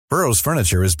Burrow's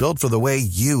furniture is built for the way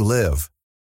you live.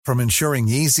 From ensuring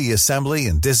easy assembly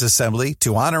and disassembly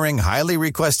to honoring highly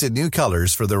requested new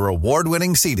colors for their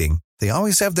award-winning seating, they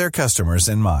always have their customers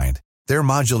in mind. Their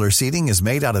modular seating is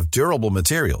made out of durable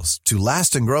materials to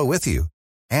last and grow with you.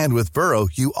 And with Burrow,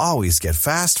 you always get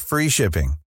fast, free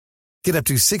shipping. Get up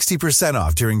to 60%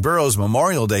 off during Burrow's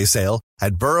Memorial Day sale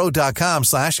at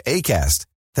burrow.com/ACAST.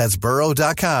 That's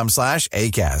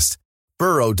burrow.com/ACAST.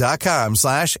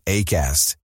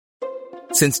 burrow.com/ACAST.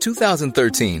 Since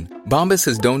 2013, Bombas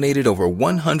has donated over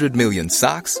 100 million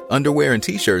socks, underwear, and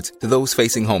T-shirts to those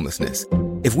facing homelessness.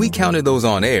 If we counted those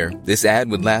on air, this ad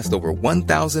would last over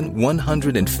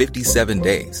 1,157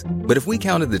 days. But if we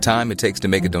counted the time it takes to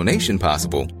make a donation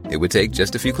possible, it would take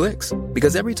just a few clicks.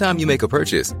 Because every time you make a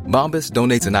purchase, Bombas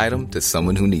donates an item to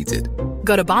someone who needs it.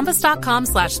 Go to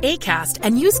bombas.com/ACAST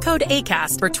and use code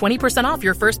ACAST for 20% off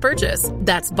your first purchase.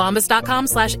 That's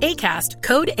bombas.com/ACAST,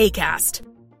 code ACAST.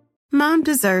 Mom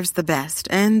deserves the best,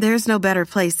 and there's no better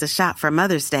place to shop for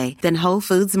Mother's Day than Whole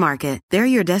Foods Market. They're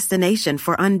your destination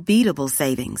for unbeatable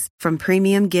savings, from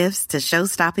premium gifts to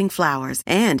show-stopping flowers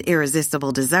and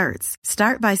irresistible desserts.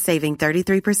 Start by saving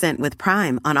 33% with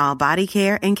Prime on all body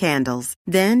care and candles.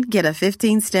 Then get a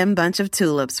 15-stem bunch of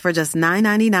tulips for just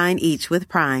 $9.99 each with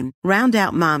Prime. Round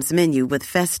out Mom's menu with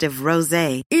festive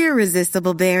rosé,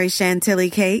 irresistible berry chantilly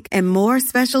cake, and more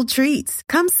special treats.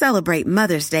 Come celebrate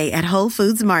Mother's Day at Whole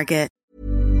Foods Market.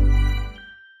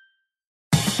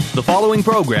 The following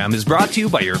program is brought to you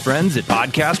by your friends at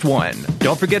Podcast One.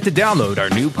 Don't forget to download our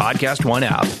new Podcast One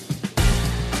app.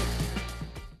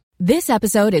 This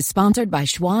episode is sponsored by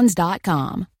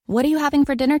Schwans.com. What are you having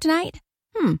for dinner tonight?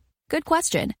 Good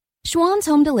question. Schwans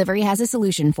Home Delivery has a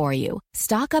solution for you.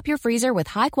 Stock up your freezer with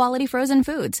high-quality frozen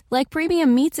foods like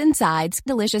premium meats and sides,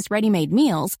 delicious ready-made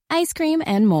meals, ice cream,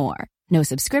 and more. No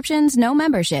subscriptions, no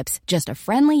memberships, just a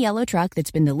friendly yellow truck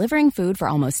that's been delivering food for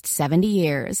almost 70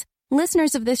 years.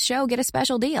 Listeners of this show get a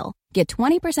special deal. Get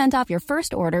 20% off your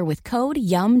first order with code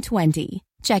YUM20.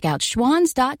 Check out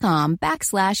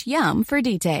schwans.com/YUM for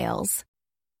details.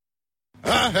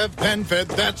 I have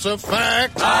PenFed, that's a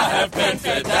fact. I have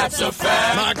PenFed, that's a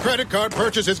fact. My credit card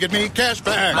purchases get me cash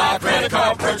back. My credit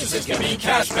card purchases get me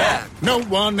cash back. No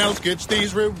one else gets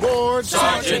these rewards.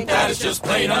 Sergeant, that is just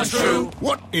plain untrue.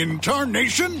 What in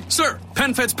tarnation? Sir,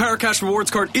 PenFed's PowerCash Rewards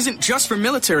card isn't just for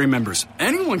military members.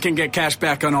 Anyone can get cash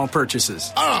back on all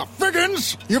purchases. Ah,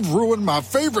 Figgins! You've ruined my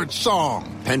favorite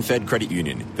song. PenFed Credit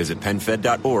Union. Visit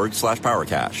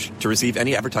PenFed.org/PowerCash. To receive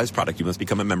any advertised product, you must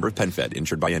become a member of PenFed,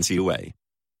 insured by NCUA.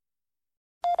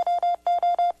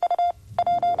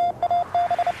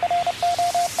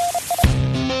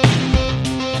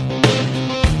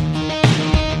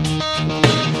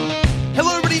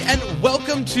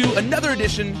 Welcome to another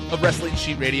edition of Wrestling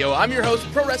Sheet Radio. I'm your host,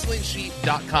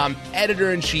 ProWrestlingSheet.com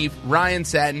editor-in-chief, Ryan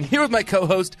Satin, here with my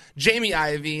co-host, Jamie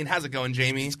Iovine. How's it going,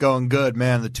 Jamie? It's going good,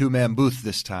 man. The two-man booth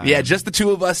this time. Yeah, just the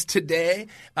two of us today.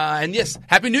 And yes,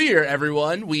 Happy New Year,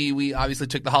 everyone. We obviously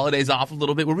took the holidays off a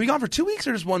little bit. Were we gone for 2 weeks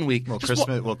or just 1 week? Well,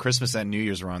 Christmas and New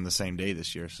Year's were on the same day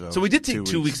this year. So we did take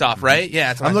 2 weeks off, right?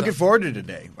 Yeah. I'm looking forward to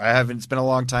today. It's been a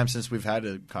long time since we've had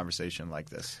a conversation like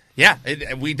this. Yeah,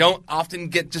 we don't often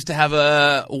get just to have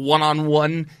a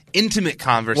one-on-one intimate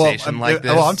conversation like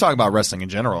this. Well, I'm talking about wrestling in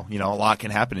general. You know, a lot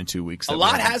can happen in 2 weeks. A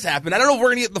lot has happened. I don't know if we're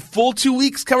going to get the full 2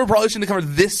 weeks covered. Probably shouldn't cover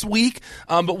this week.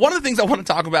 But one of the things I want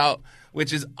to talk about,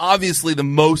 which is obviously the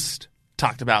most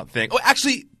talked about thing. Oh,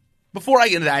 actually, before I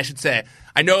get into that, I should say,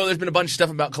 I know there's been a bunch of stuff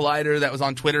about Collider that was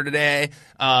on Twitter today,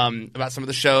 about some of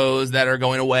the shows that are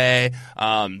going away.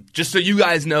 Just so you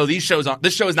guys know, this show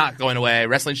is not going away.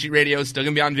 Wrestling Sheet Radio is still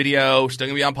going to be on video, still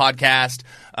going to be on podcast.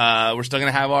 We're still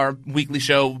going to have our weekly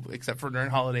show, except for during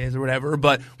holidays or whatever.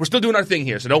 But we're still doing our thing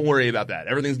here, so don't worry about that.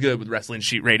 Everything's good with Wrestling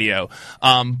Sheet Radio.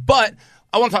 But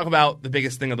I want to talk about the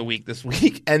biggest thing of the week this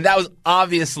week, and that was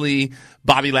obviously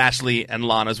Bobby Lashley and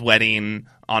Lana's wedding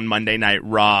on Monday Night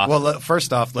Raw. Well,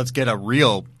 first off, let's get a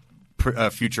real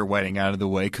future wedding out of the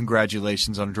way.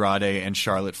 Congratulations on Andrade and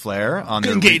Charlotte Flair on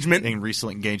their engagement.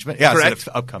 Recent engagement. Yeah, correct.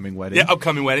 Upcoming wedding. Yeah,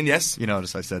 upcoming wedding, yes. You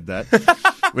notice I said that.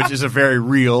 Which is a very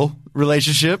real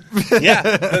relationship. Yeah.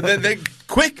 They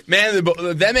quick, man.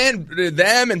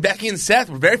 Them and Becky and Seth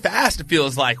were very fast, it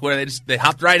feels like, where they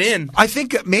hopped right in. I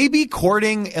think maybe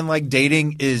courting and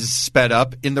dating is sped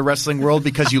up in the wrestling world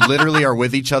because you literally are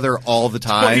with each other all the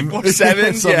time.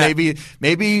 24/7. So yeah.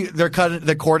 maybe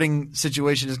the courting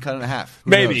situation is cut in half.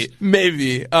 Who knows?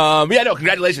 Maybe. Yeah, no,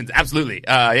 congratulations. Absolutely.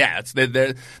 Yeah,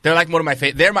 they're like one of my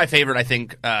they're my favorite, I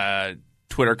think,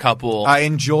 Twitter couple. I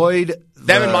enjoyed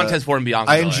them and Montez Ford and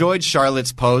Bianca. I enjoyed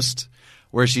Charlotte's post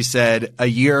where she said, a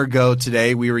year ago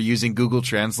today we were using Google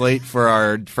Translate for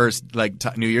our first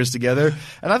New Year's together,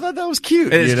 and I thought that was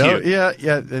cute. It is cute.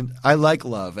 Yeah. And I like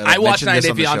love. And I watch 90 Day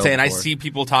on the Fiancé, show and I before. see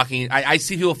people talking. I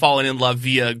see people falling in love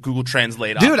via Google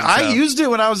Translate. Dude, often, I used it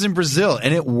when I was in Brazil,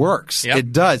 and it works. Yep.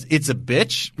 It does. It's a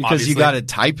bitch because Obviously. you got to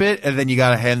type it, and then you got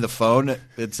to hand the phone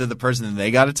to the person, and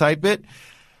they got to type it.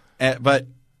 But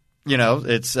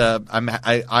it's I'm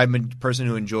a person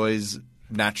who enjoys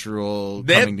natural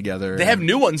coming together. They have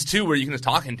new ones too, where you can just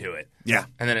talk into it. Yeah,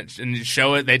 and then you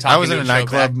show it. They talk. I was in into a it,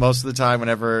 nightclub most of the time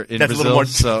whenever in That's Brazil. a little more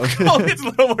it's a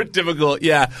little more difficult.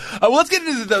 Yeah. Well, let's get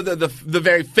into the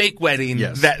very fake wedding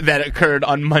that occurred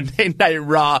on Monday Night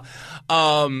Raw.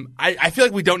 I feel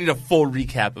like we don't need a full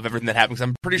recap of everything that happened because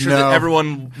I'm pretty sure that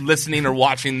everyone listening or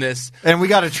watching this, and we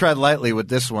got to tread lightly with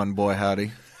this one, boy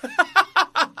howdy.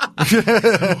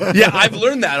 Yeah, I've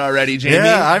learned that already, Jamie.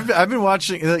 Yeah, I've been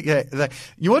watching.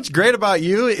 What's great about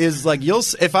you is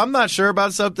if I'm not sure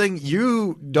about something,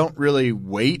 you don't really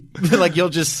wait. You'll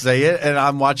just say it, and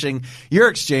I'm watching your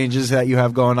exchanges that you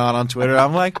have going on Twitter.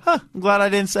 I'm like, I'm glad I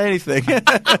didn't say anything. Yeah,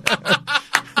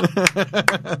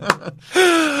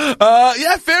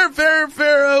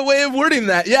 fair way of wording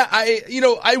that. Yeah,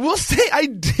 I will say I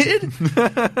did.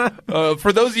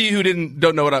 For those of you who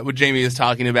don't know what Jamie is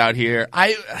talking about here,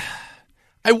 I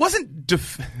wasn't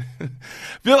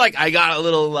feel like I got a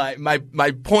little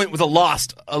my point was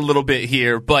lost a little bit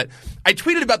here, but I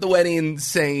tweeted about the wedding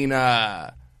saying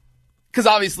because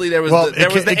obviously there was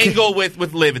the angle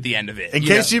with Liv at the end of it. In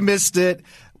case you missed it.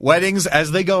 Weddings,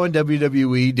 as they go in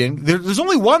WWE, there's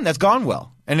only one that's gone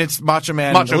well, and it's Macho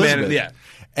Man Elizabeth. Man, yeah.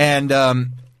 And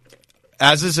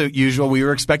as is usual, we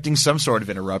were expecting some sort of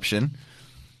interruption.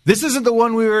 This isn't the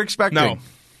one we were expecting. No.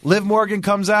 Liv Morgan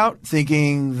comes out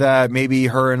thinking that maybe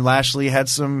her and Lashley had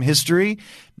some history.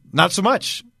 Not so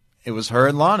much. It was her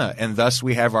and Lana, and thus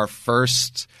we have our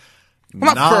first... You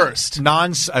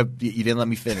didn't let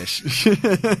me finish.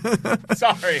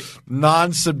 Sorry.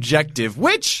 Non-subjective,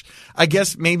 which I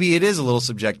guess maybe it is a little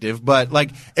subjective, but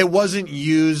it wasn't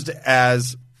used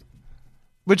as,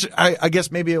 which I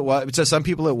guess maybe it was. To some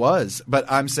people it was,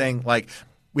 but I'm saying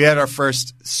we had our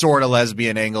first sort of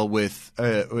lesbian angle with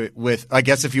I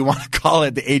guess if you want to call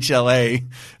it the HLA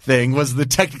thing was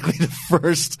technically the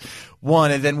first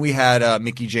one, and then we had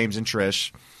Mickie James and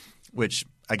Trish, which.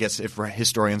 I guess if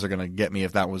historians are going to get me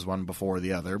if that was one before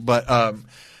the other. But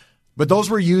those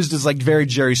were used as very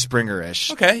Jerry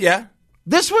Springer-ish. Okay, yeah.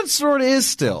 This one sort of is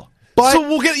still. But, so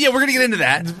we're going to get into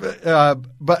that.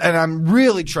 And I'm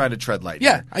really trying to tread lightly.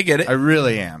 Yeah, I get it. I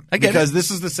really am. I get it. Because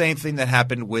this is the same thing that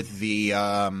happened with the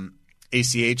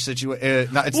ACH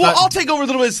situation. I'll take over a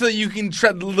little bit so that you can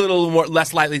tread a little more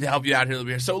less lightly to help you out here a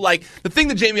little bit. So, the thing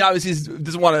that Jamie obviously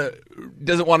doesn't want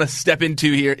to step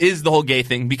into here is the whole gay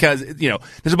thing because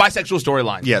there's a bisexual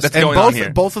storyline. Yes, that's and going on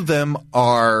here. Both of them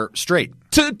are straight.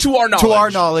 To our knowledge. To our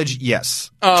knowledge,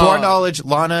 yes. To our knowledge,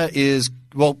 Lana is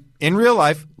in real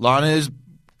life. Lana is.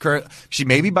 She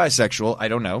may be bisexual. I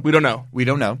don't know. We don't know.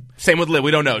 Same with Liv.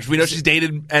 We don't know. We know she's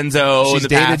dated Enzo. She's in the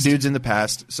dated past. Dudes in the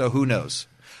past. So who knows?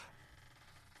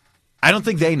 I don't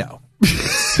think they know.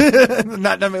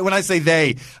 When I say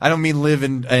they, I don't mean Liv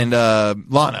and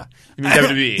Lana. You mean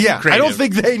WWE? Yeah, Creative. I don't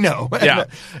think they know. Yeah,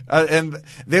 and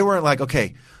they weren't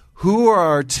okay. Who are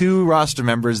our two roster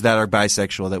members that are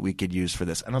bisexual that we could use for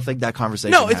this? I don't think that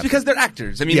conversation. No, it's happened. because they're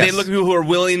actors. I mean, Yes. they look at people who are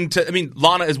willing to. I mean,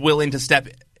 Lana is willing to step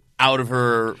out of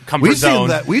her comfort zone.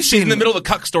 She's in the middle of the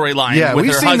cuck storyline. Yeah, with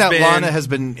we've her seen husband, that Lana has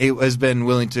been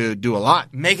willing to do a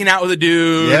lot, making out with a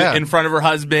dude in front of her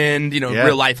husband.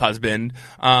 Real life husband.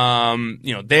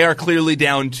 They are clearly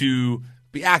down to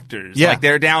be actors. Yeah,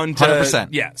 they're down to 100%.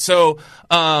 Yeah. So,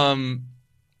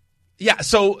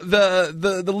 So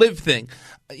the Liv thing.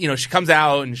 She comes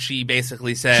out and she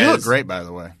basically says she looked great, by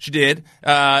the way. She did.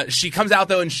 She comes out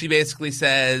though and she basically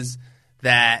says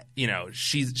that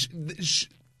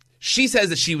she says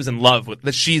that she's in love with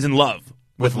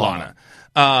Lana.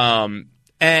 And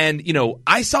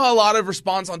I saw a lot of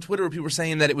response on Twitter where people were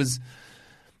saying that it was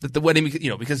that the wedding,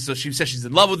 because so she says she's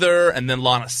in love with her, and then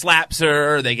Lana slaps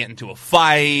her. They get into a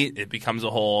fight. It becomes a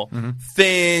whole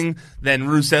thing. Then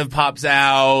Rusev pops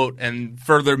out and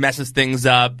further messes things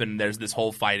up, and there's this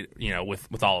whole fight,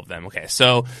 with all of them. Okay,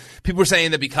 so people were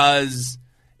saying that because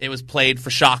it was played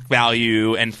for shock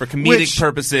value and for comedic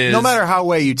purposes. No matter how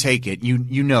way you take it,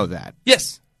 you know that.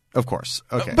 Yes. Of course.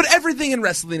 Okay. But everything in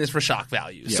wrestling is for shock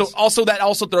value. Yes. So that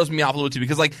also throws me off a little too,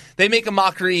 because they make a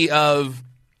mockery of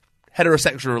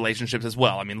heterosexual relationships as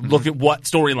well. I mean, look at what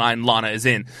storyline Lana is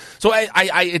in. So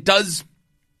it does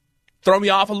throw me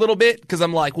off a little bit because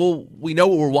I'm like, well, we know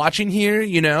what we're watching here,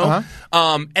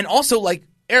 And also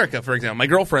Erica, for example, my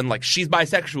girlfriend, like, she's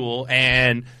bisexual,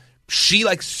 and she,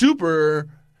 like, super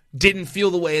didn't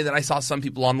feel the way that I saw some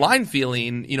people online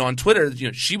feeling, on Twitter.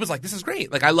 She was like, this is great.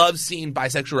 Like, I love seeing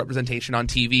bisexual representation on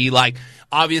TV. Like,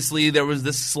 obviously there was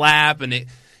this slap, and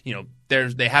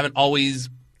they haven't always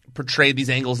portrayed these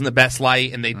angles in the best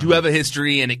light, and they do have a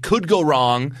history, and it could go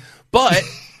wrong, but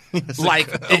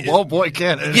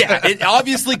can it? Yeah, it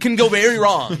obviously can go very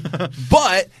wrong.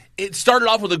 But it started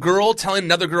off with a girl telling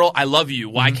another girl, I love you,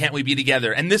 why can't we be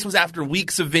together? And this was after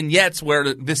weeks of vignettes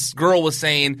where this girl was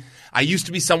saying, I used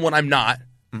to be someone I'm not.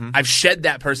 I've shed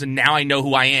that person, now I know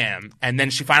who I am. And then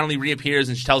she finally reappears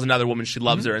and she tells another woman she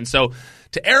loves her. And so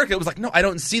to Erica, it was like, no, I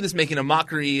don't see this making a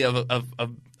mockery of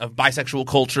bisexual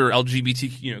culture,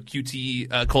 LGBT,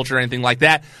 QT culture, or anything like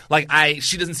that. Like,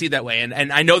 she doesn't see it that way,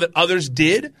 and I know that others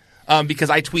did, because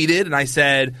I tweeted and I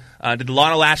said, did the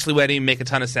Lana Lashley wedding make a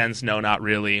ton of sense? No, not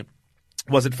really.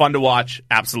 Was it fun to watch?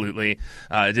 Absolutely.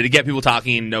 Did it get people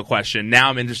talking? No question. Now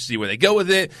I'm interested to see where they go with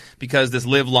it, because this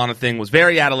Liv Lana thing was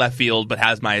very out of left field, but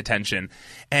has my attention.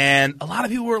 And a lot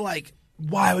of people were like,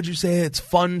 why would you say it's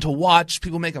fun to watch?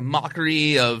 People make a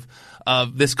mockery of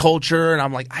this culture, and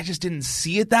I'm like, I just didn't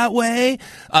see it that way.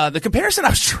 The comparison I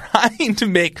was trying to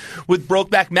make with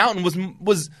Brokeback Mountain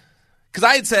was because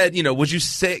I had said, would you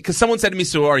say, because someone said to me,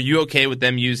 so are you okay with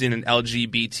them using an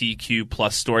LGBTQ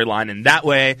plus storyline in that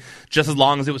way, just as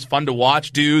long as it was fun to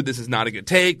watch? Dude, this is not a good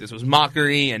take. This was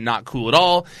mockery and not cool at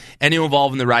all. Anyone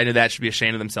involved in the writing of that should be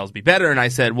ashamed of themselves, be better. And I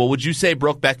said, well, would you say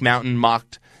Brokeback Mountain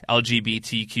mocked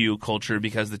LGBTQ culture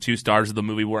because the two stars of the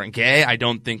movie weren't gay? I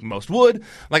don't think most would.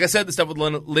 Like I said, the stuff with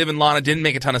Liv and Lana didn't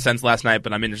make a ton of sense last night,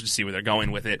 but I'm interested to see where they're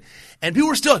going with it. And people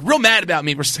were still real mad about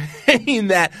me for saying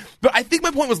that. But I think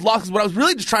my point was lost, because what I was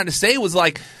really just trying to say was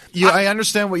like... I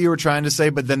understand what you were trying to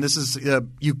say, but then this is...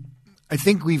 I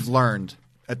think we've learned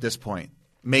at this point,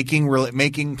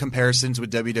 making comparisons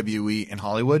with WWE and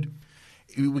Hollywood,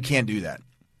 we can't do that.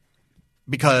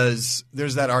 Because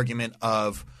there's that argument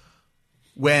of...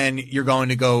 when you're going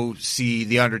to go see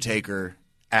The Undertaker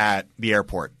at the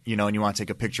airport, and you want to take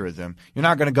a picture with him, you're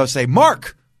not going to go say,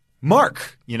 Mark, and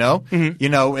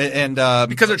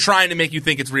because they're trying to make you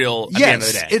think it's real at the end of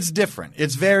the day. It's different.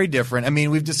 It's very different. I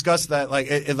mean, we've discussed that.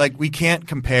 Like we can't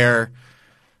compare.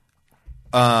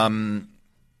 We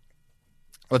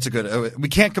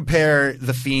can't compare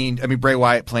The Fiend. I mean, Bray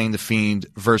Wyatt playing The Fiend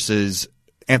versus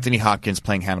Anthony Hopkins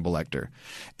playing Hannibal Lecter.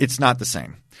 It's not the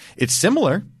same. It's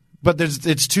similar. But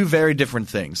it's two very different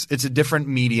things. It's a different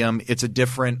medium. It's a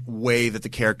different way that the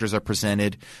characters are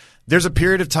presented. There's a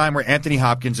period of time where Anthony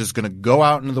Hopkins is going to go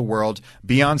out into the world,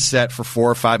 be on set for 4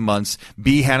 or 5 months,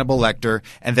 be Hannibal Lecter,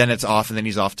 and then it's off, and then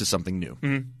he's off to something new.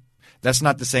 Mm-hmm. That's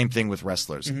not the same thing with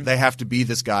wrestlers. Mm-hmm. They have to be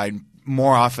this guy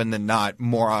more often than not,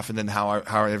 more often than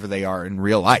however they are in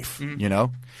real life,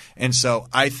 mm-hmm. And so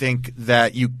I think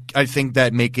that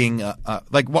making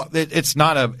it's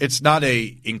not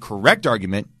a incorrect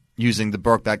argument using the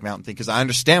Brokeback Mountain thing, because I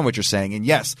understand what you're saying. And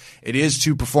yes, it is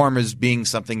two performers being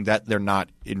something that they're not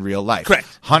in real life. Correct.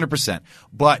 100%.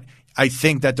 But I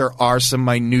think that there are some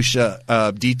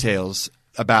minutia details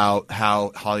about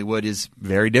how Hollywood is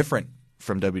very different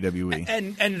from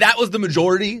WWE. And that was the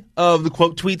majority of the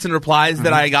quote tweets and replies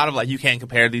that I got of like, you can't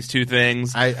compare these two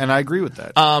things. I agree with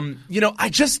that.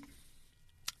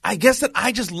 I guess that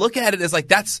I just look at it as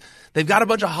like they've got a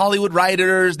bunch of Hollywood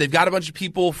writers, they've got a bunch of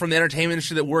people from the entertainment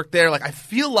industry that work there. Like, I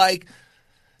feel like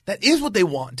that is what they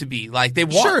want to be. Like, they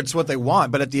want. Sure, it's what they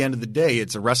want, but at the end of the day,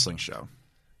 it's a wrestling show.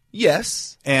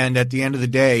 Yes. And at the end of the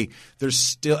day, there's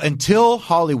still, until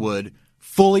Hollywood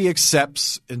fully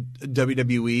accepts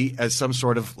WWE as some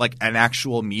sort of like an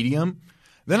actual medium,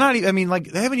 they're not even,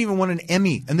 they haven't even won an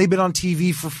Emmy, and they've been on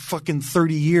TV for fucking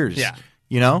 30 years. Yeah.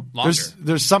 Longer.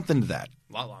 There's something to that.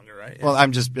 A lot longer, right? Yeah. Well,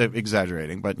 I'm just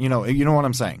exaggerating, but you know what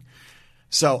I'm saying.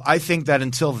 So I think that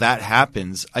until that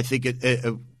happens, I think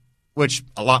which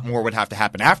a lot more would have to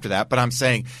happen after that. But I'm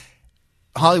saying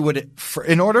Hollywood,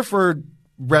 in order for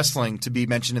wrestling to be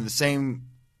mentioned in the same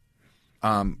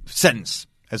sentence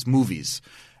as movies,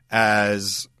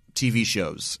 as TV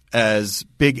shows, as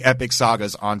big epic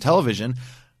sagas on television,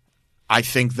 I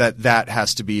think that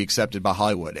has to be accepted by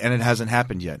Hollywood, and it hasn't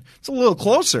happened yet. It's a little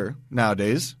closer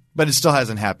nowadays, but it still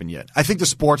hasn't happened yet. I think the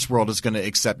sports world is going to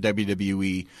accept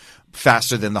WWE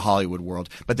faster than the Hollywood world.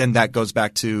 But then that goes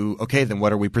back to, okay, then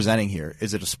what are we presenting here?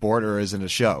 Is it a sport or is it a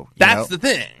show? That's the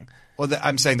thing. Well,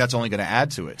 I'm saying that's only going to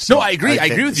add to it. So no, I agree. I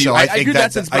agree with you. I agree with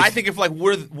that sense. But I think if like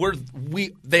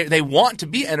they want to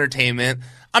be entertainment,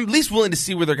 I'm at least willing to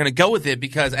see where they're going to go with it,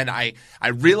 because I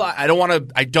realize I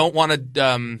don't want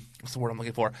to what's the word I'm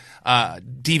looking for?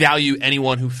 Devalue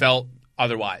anyone who felt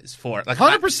otherwise for it. Like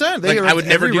 100%. I would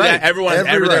never do right. that. Everyone has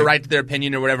every their right to their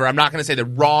opinion or whatever. I'm not going to say they're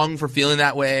wrong for feeling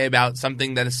that way about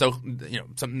something that is so,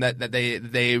 something that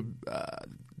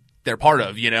they're part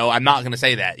of, I'm not going to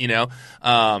say that,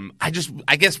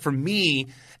 I guess for me,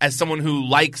 as someone who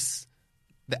likes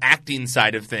the acting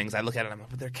side of things, I look at it and I'm like,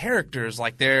 but they're characters,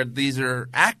 like these are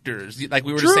actors, like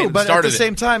we were just saying at the start of it. But at the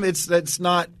same time, it's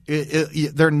not,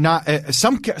 they're not,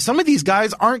 some of these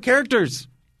guys aren't characters.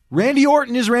 Randy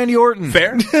Orton is Randy Orton.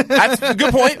 Fair. That's a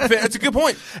good point. That's a good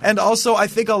point. And also, I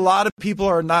think a lot of people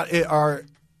are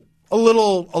a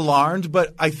little alarmed,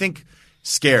 but I think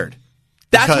scared.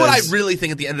 That's what I really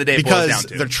think at the end of the day boils down to.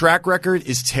 Because their track record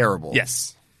is terrible.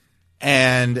 Yes.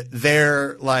 And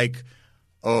they're like,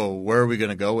 oh, where are we going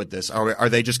to go with this? Are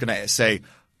they just going to say,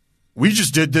 we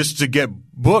just did this to get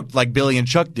booked like Billy and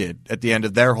Chuck did at the end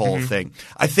of their whole thing?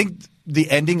 I think the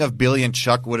ending of Billy and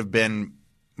Chuck would have been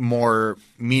more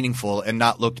meaningful and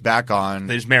not looked back on.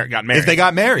 They just got married. If they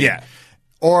got married. Yeah.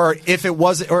 Or if it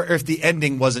wasn't, or if the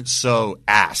ending wasn't so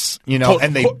ass, and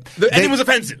the ending was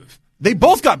offensive. They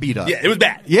both got beat up. Yeah, it was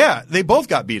bad. Yeah, they both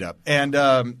got beat up. And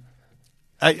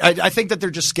I think that they're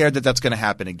just scared that that's going to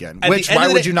happen again. Why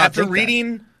would you not after think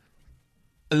reading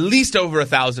at least over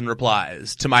 1,000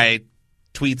 replies to my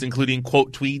tweets, including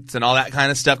quote tweets and all that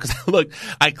kind of stuff, because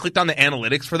I clicked on the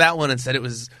analytics for that one and said it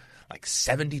was like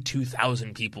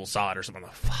 72,000 people saw it or something. I'm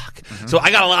like, fuck. Mm-hmm. So I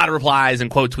got a lot of replies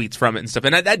and quote tweets from it and stuff.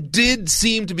 And that did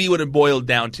seem to be what it boiled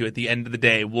down to at the end of the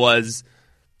day, was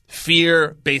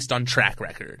fear based on track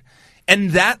record.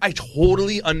 And that I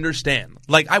totally understand.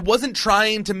 Like, I wasn't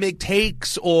trying to make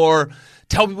takes or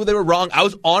tell people they were wrong. I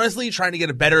was honestly trying to get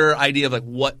a better idea of like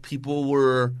what people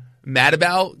were mad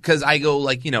about, because I go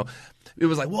like, it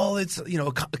was like, well, it's a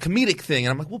comedic thing,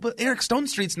 and I'm like, well, but Eric Stone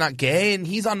Street's not gay, and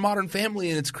he's on Modern Family,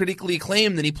 and it's critically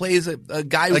acclaimed, and he plays a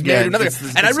guy who's married to another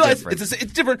guy. And I realize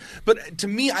it's different, but to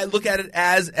me, I look at it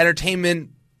as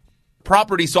entertainment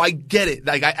property, so I get it.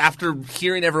 Like after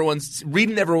reading everyone's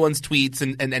tweets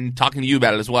and talking to you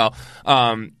about it as well,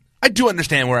 I do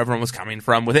understand where everyone was coming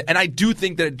from with it, and I do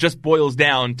think that it just boils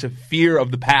down to fear of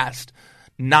the past,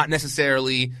 not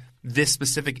necessarily this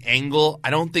specific angle.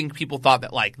 I don't think people thought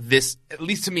that like this, at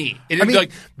least to me, it didn't feel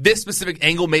like this specific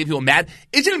angle made people mad.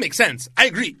 It didn't make sense. I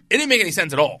agree. It didn't make any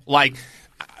sense at all. Like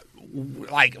we're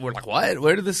like, what?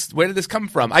 Where did this come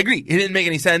from? I agree. It didn't make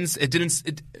any sense.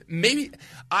 Maybe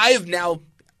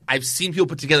I've seen people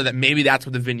put together that maybe that's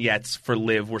what the vignettes for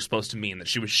Liv were supposed to mean, that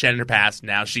she was shedding her past.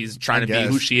 Now she's trying to be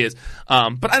who she is.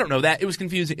 But I don't know that. It was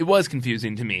confusing. It was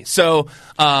confusing to me. So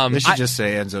they should just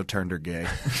say Enzo turned her gay.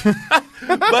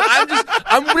 But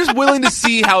I'm just willing to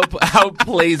see how it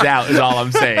plays out is all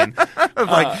I'm saying.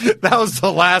 That was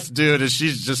the last dude, and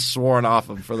she's just sworn off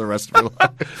him for the rest of her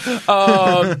life.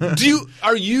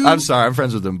 I'm sorry, I'm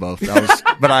friends with them both.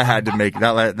 But I had to make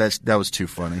that was too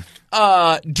funny.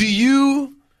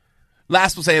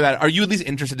 Last we'll say about it, are you at least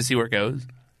interested to see where it goes?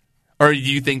 Or do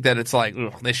you think that it's like,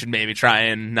 they should maybe try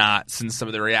and not, since some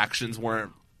of the reactions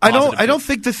weren't positive? I don't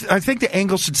think I think the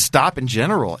angle should stop in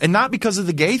general, and not because of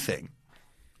the gay thing.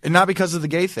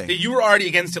 You were already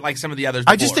against it like some of the others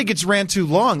before. I just think it's ran too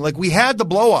long. Like, we had the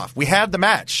blow-off. We had the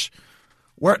match.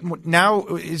 Where's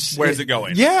it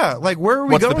going? Yeah, like, where are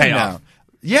we What's going the payoff? now?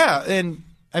 Yeah, and,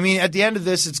 I mean, at the end of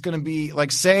this, it's going to be,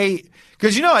 like, say...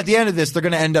 Because, at the end of this, they're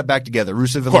going to end up back together.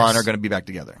 Rusev and Lana are going to be back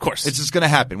together. Of course. It's just going to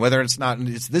happen, whether it's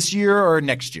this year or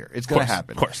next year. It's going to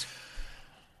happen. Of course.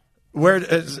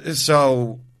 There's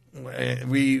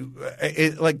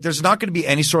not going to be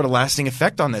any sort of lasting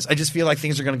effect on this. I just feel like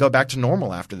things are going to go back to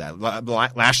normal after that.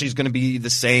 Lashley's going to be the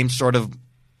same sort of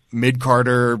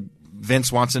mid-carder.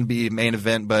 Vince wants him to be main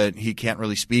event, but he can't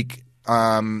really speak.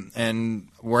 And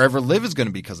wherever Liv is going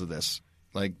to be because of this.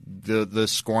 Like the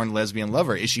scorned lesbian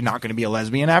lover. Is she not going to be a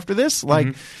lesbian after this?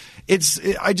 Like,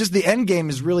 the end game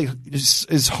is really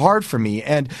is hard for me.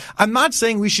 And I'm not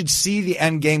saying we should see the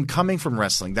end game coming from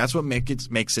wrestling. That's what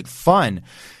makes it fun.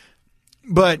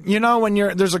 But when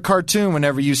there's a cartoon,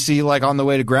 whenever you see like On the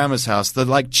Way to Grandma's House, the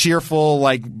like cheerful,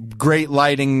 like great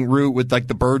lighting route with like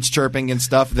the birds chirping and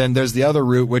stuff. Then there's the other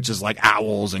route, which is like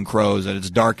owls and crows and it's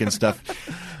dark and stuff.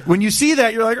 When you see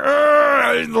that, you're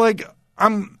like,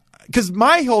 because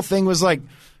my whole thing was like,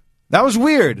 that was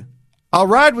weird. I'll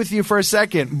ride with you for a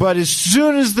second, but as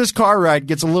soon as this car ride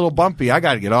gets a little bumpy, I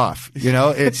got to get off.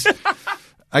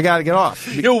 I got to get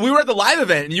off. We were at the live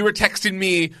event, and you were texting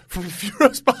me from a few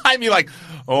rows behind me like,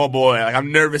 oh boy, like,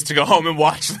 I'm nervous to go home and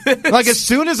watch this. Like, as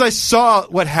soon as I saw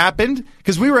what happened,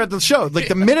 because we were at the show, like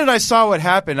the minute I saw what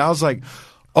happened, I was like,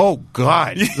 oh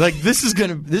God, like this is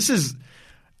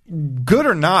good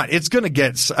or not, it's going to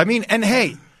get, and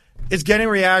hey, it's getting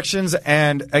reactions,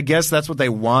 and I guess that's what they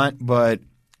want. But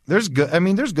there's good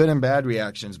and bad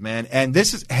reactions, man. And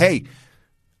this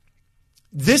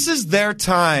is their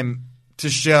time to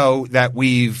show that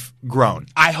we've grown.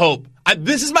 I hope.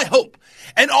 This is my hope.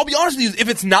 And I'll be honest with you, if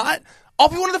it's not, I'll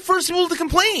be one of the first people to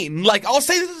complain. Like, I'll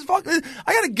say, this is fucking,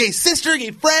 I got a gay sister,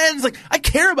 gay friends. Like, I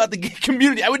care about the gay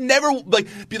community. I would never,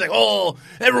 be like, oh,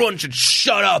 everyone should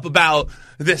shut up about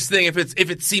this thing if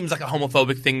it seems like a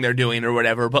homophobic thing they're doing or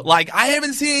whatever. But, I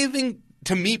haven't seen anything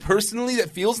to me personally that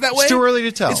feels that way. It's too early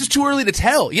to tell. It's just too early to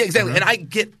tell. Yeah, exactly. Mm-hmm. And I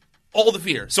get all the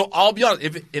fear. So I'll be honest,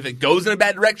 if it goes in a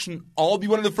bad direction, I'll be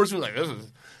one of the first people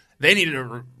they needed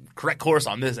a correct course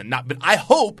on this and not. But my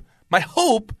hope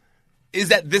is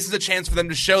that this is a chance for them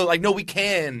to show, no, we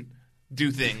can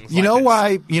do things. You know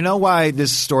why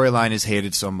this storyline is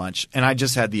hated so much? And I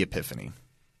just had the epiphany.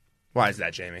 Why is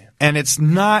that, Jamie? And it's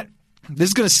not – this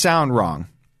is going to sound wrong.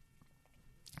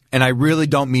 And I really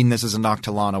don't mean this as a knock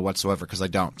to Lana whatsoever because I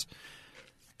don't.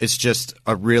 It's just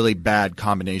a really bad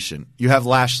combination. You have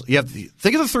Lashley.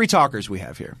 Think of the three talkers we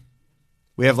have here.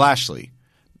 We have Lashley.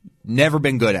 Never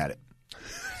been good at it.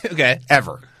 Okay.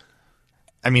 Ever.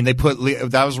 I mean,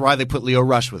 that was why they put Lio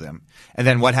Rush with him. And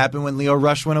then what happened when Lio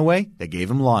Rush went away? They gave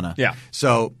him Lana. Yeah.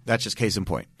 So that's just case in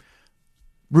point.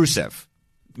 Rusev.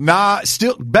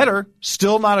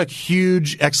 Still not a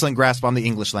huge, excellent grasp on the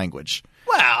English language.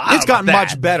 Well, it's gotten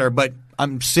much better, but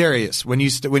I'm serious. When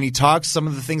he talks, some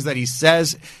of the things that he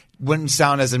says wouldn't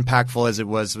sound as impactful as it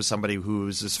was with somebody who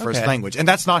was his first language. And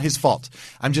that's not his fault.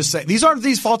 I'm just saying, these aren't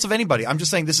these faults of anybody. I'm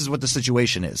just saying this is what the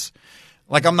situation is.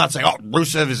 I'm not saying,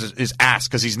 Rusev is ass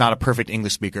because he's not a perfect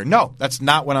English speaker. No, that's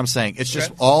not what I'm saying. It's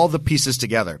just all the pieces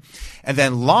together. And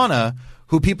then Lana,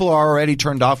 who people are already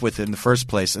turned off with in the first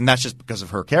place, and that's just because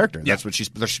of her character. Yeah. That's what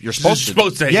you're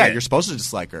supposed to. Yeah, you're supposed to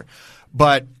dislike her.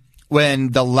 But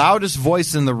when the loudest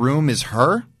voice in the room is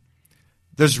her,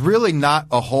 there's really not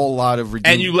a whole lot of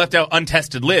redeeming. And you left out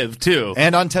Untested Liv, too.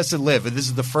 And Untested Liv. And this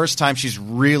is the first time she's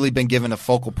really been given a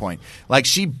focal point.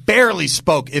 She barely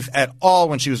spoke, if at all,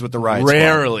 when she was with the Riot Squad.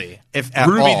 Rarely. If at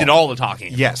Ruby all. did all the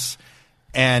talking. Yes.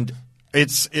 And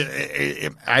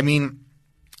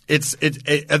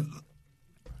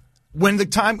when the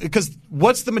time – because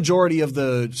what's the majority of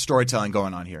the storytelling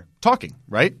going on here? Talking,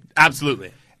 right?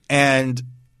 Absolutely. And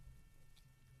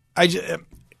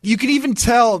you can even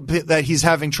tell that he's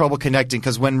having trouble connecting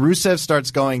because when Rusev starts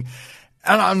going,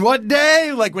 and on what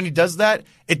day? When he does that,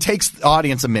 it takes the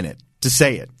audience a minute to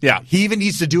say it. Yeah. He even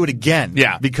needs to do it again.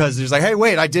 Yeah. Because there's hey,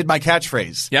 wait, I did my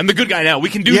catchphrase. Yeah, I'm the good guy now. We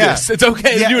can do this. It's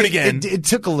okay to do it again. It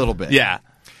took a little bit. Yeah.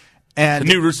 And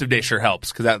the new Rusev Day sure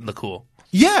helps because that looked cool.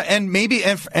 Yeah, and maybe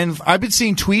and I've been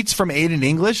seeing tweets from Aiden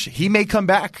English. He may come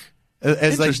back.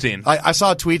 Interesting. I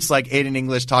saw tweets Aiden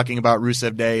English talking about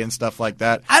Rusev Day and stuff like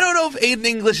that. I don't know if Aiden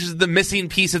English is the missing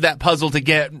piece of that puzzle to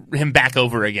get him back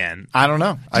over again. I don't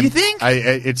know. Do you think?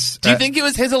 Do you think it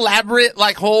was his elaborate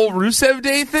whole Rusev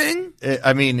Day thing?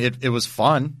 It was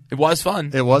fun. It was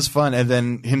fun. It was fun, and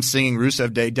then him singing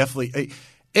Rusev Day definitely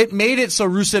it made it so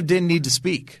Rusev didn't need to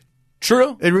speak.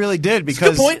 True. It really did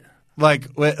because that's a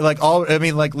good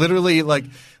point. Literally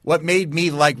what made me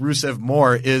like Rusev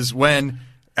more is when.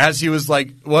 As he was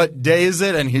what day is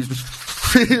it? And he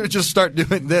would just start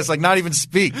doing this, not even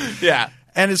speak. Yeah.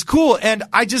 And it's cool. And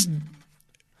I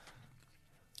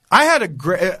had a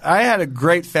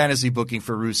great fantasy booking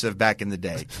for Rusev back in the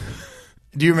day.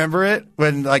 Do you remember it?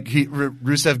 When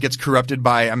Rusev gets corrupted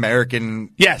by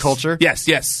American culture?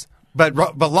 Yes. But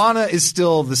Lana is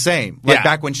still the same.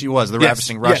 Back when she was the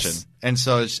ravishing Russian. Yes. And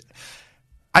so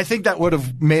I think that would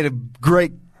have made a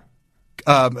great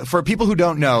for people who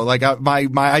don't know, my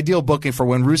ideal booking for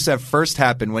when Rusev first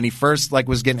happened, when he first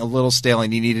was getting a little stale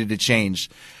and he needed to change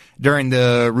during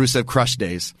the Rusev Crush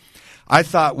days, I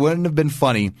thought wouldn't it have been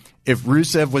funny if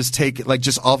Rusev was taken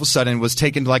just all of a sudden was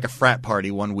taken to a frat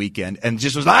party one weekend and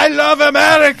just was I love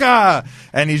America,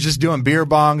 and he's just doing beer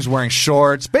bongs, wearing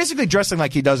shorts, basically dressing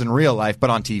like he does in real life but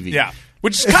on TV. Yeah.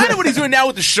 Which is kind of what he's doing now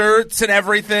with the shirts and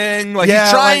everything. He's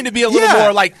trying to be a little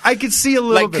more I could see a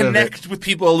little bit connect with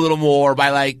people a little more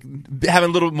by having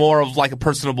a little more of a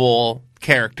personable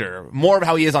character, more of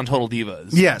how he is on Total Divas.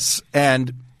 Yes,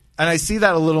 and I see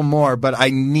that a little more, but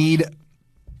I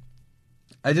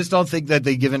just don't think that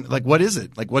they given what is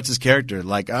it? What's his character?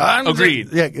 Agreed.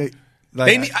 I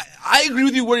agree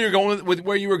with you where you're going with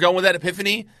where you were going with that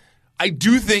epiphany. I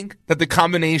do think that the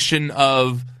combination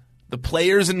of the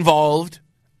players involved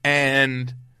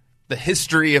and the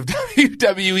history of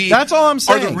WWE. That's all I'm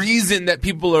saying. Are the reason that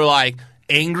people are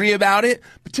angry about it.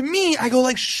 But to me, I go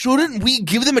like, shouldn't we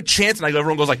give them a chance? And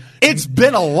everyone goes like, it's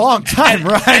been a long time,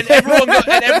 right? And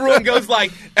everyone goes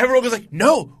like,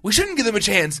 no, we shouldn't give them a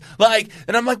chance. Like,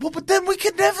 and I'm like, well, but then we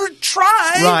could never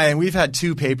try. Ryan, we've had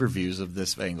 2 pay-per-views of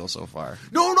this angle so far.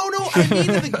 No. I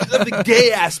mean the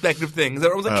gay aspect of things.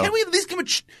 Everyone's like, can we at least give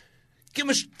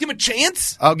him a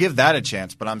chance? I'll give that a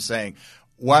chance, but I'm saying.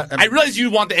 I realize you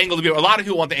want the angle to be. A lot of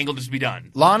people want the angle just to be done.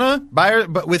 Lana,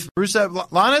 but with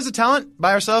Rusev, Lana as a talent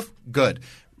by herself, good.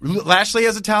 Lashley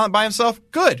as a talent by himself,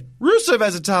 good. Rusev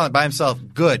as a talent by himself,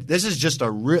 good. This is just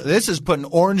this is putting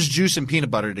orange juice and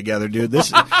peanut butter together, dude.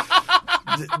 This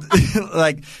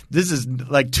is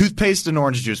like toothpaste and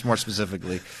orange juice, more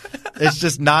specifically. It's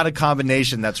just not a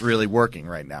combination that's really working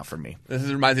right now for me. This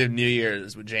reminds me of New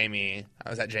Year's with Jamie. I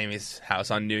was at Jamie's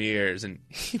house on New Year's, and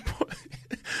he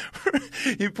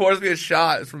pours me a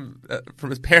shot from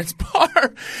his parents'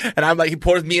 bar, and I'm like, he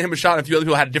pours me and him a shot, and a few other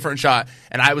people had a different shot,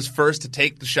 and I was first to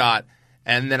take the shot,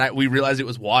 and then we realized it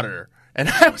was water. And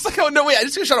I was like, oh, no, wait, I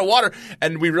just took a shot of water.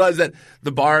 And we realized that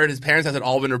the bar at his parents' house had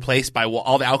all been replaced by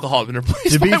all the alcohol had been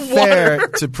replaced by water. To be fair,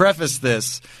 to preface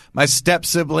this, my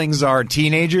step-siblings are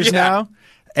teenagers now.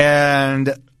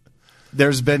 And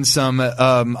there's been some,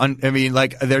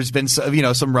 there's been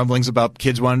some rumblings about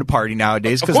kids wanting to party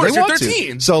nowadays because they want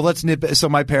 13. to. So let's nip it. So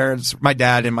my parents, my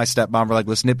dad and my stepmom were like,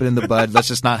 let's nip it in the bud. Let's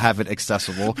just not have it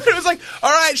accessible. It was like,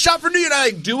 all right, shot for New Year. And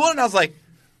I do one. And I was like,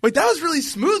 wait, that was really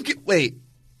smooth. Wait.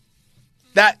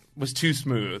 That was too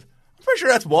smooth. I'm pretty sure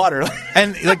that's water.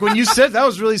 And like when you said that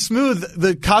was really smooth,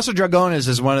 the Casa Dragones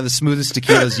is one of the smoothest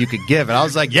tequilas you could give. And I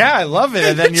was like, yeah, I love it.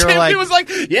 And then you're like, he was like,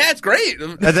 yeah, it's great.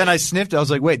 And then I sniffed it. I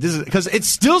was like, wait, this is because it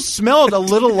still smelled a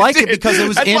little like it because it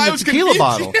was in the tequila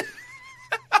bottle.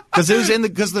 Because it was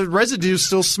because the residue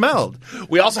still smelled.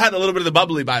 We also had a little bit of the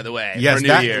bubbly, by the way. Yes, for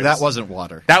New Year's. That wasn't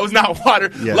water. That was not water.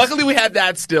 Yes. Luckily, we had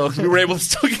that still because we were able to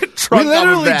still get drunk. We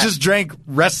literally just drank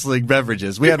wrestling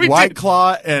beverages. We had White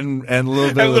Claw and a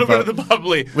little bit of the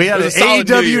bubbly. We had an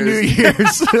AEW New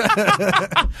Year's.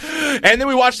 And then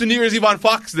we watched the New Year's Eve on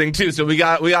Fox thing too. So we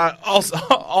got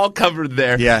all covered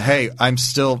there. Yeah. Hey, I'm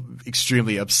still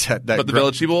extremely upset that about the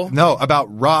Village People. No, about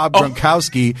Rob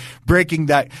Gronkowski breaking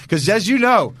that because as you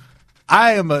know.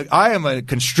 I am a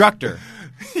constructor.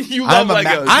 You love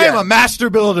Legos. I am a master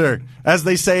builder, as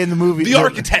they say in the movie. The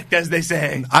architect, as they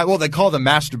say. They call them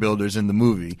master builders in the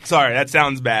movie. Sorry, that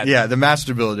sounds bad. Yeah, the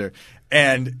master builder.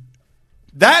 And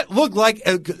that looked like,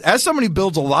 as somebody who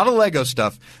builds a lot of Lego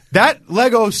stuff, that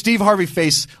Lego Steve Harvey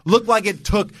face looked like it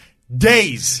took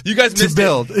days you guys missed to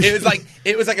build.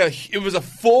 It was a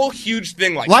full huge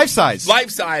thing, like life size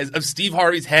of Steve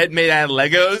Harvey's head made out of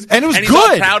Legos, and it was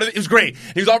good. All proud of it. It was great.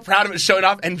 He was all proud of it showing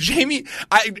off. And Jamie,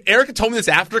 Erica told me this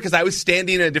after because I was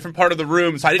standing in a different part of the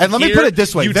room, so I didn't. And let me put it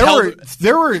this way: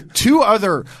 there were 2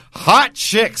 other hot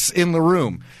chicks in the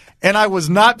room. And I was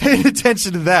not paying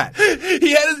attention to that.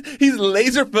 He's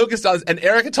laser focused on this. And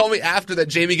Erica told me after that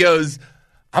Jamie goes,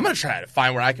 I'm going to try to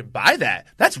find where I can buy that.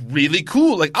 That's really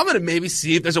cool. Like, I'm going to maybe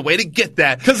see if there's a way to get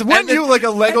that. Because wouldn't you like a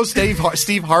Lego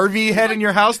Steve Harvey head in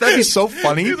your house? That'd be so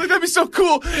funny. He's like, that'd be so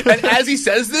cool. And as he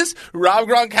says this, Rob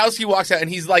Gronkowski walks out and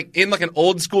he's like in like an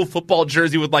old school football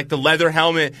jersey with like the leather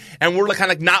helmet. And we're like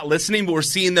kind of like not listening, but we're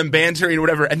seeing them bantering or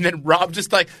whatever. And then Rob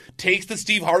just like takes the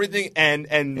Steve Harvey thing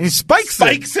and he spikes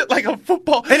it like a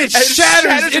football. And it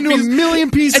shatters into a million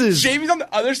pieces. And Jamie's on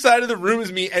the other side of the room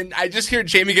as me. And I just hear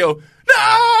Jamie go,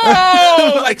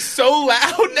 no! Like so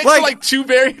loud next to like 2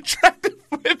 very attractive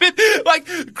women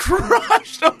like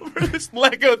crushed over this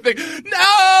Lego thing. No!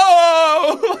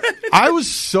 I was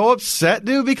so upset,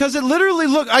 dude, because it literally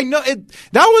looked. I know it.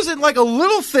 That wasn't like a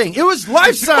little thing. It was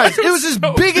life size. It was as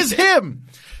big as him,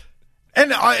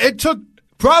 and it took.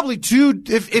 Probably 2.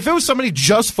 If it was somebody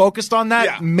just focused on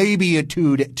that, maybe a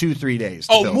 2-3 days.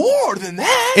 Oh, build. More than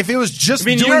that. If it was just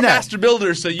doing you're a that, master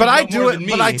builder, so you. But I do it. Than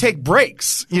me. But I take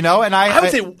breaks, and I would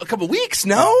say a couple weeks.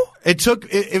 No, it took.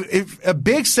 If a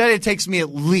big set, it takes me at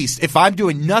least if I'm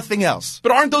doing nothing else.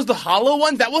 But aren't those the hollow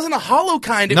ones? That wasn't a hollow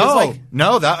kind. It was like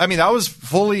that was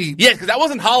fully. Yeah, because that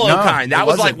wasn't hollow kind. That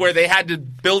was like where they had to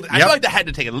build. I feel like that had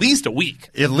to take at least a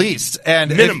week. At least and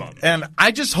minimum. And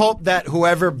I just hope that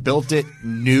whoever built it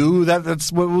knew that.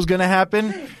 That's what was going to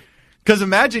happen. Because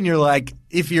imagine you're like,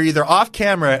 if you're either off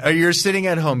camera or you're sitting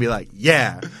at home, be like,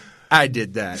 yeah, I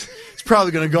did that. It's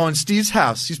probably going to go in Steve's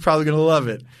house. He's probably going to love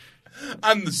it.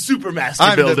 I'm the super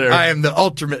master builder. I am the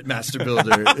ultimate master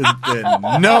builder.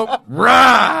 Nope.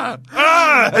 Rah!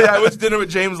 I went to dinner with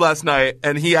James last night,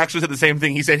 and he actually said the same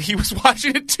thing. He said he was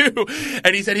watching it too,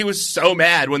 and he said he was so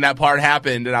mad when that part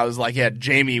happened. And I was like, yeah,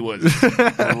 Jamie was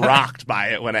rocked by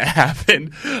it when it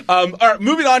happened. All right,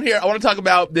 moving on here, I want to talk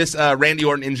about this Randy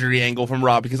Orton injury angle from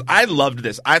Raw because I loved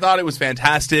this. I thought it was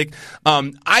fantastic.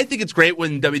 I think it's great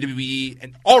when WWE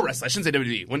and all wrestling, I shouldn't say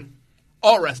WWE, when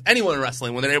anyone in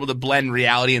wrestling, when they're able to blend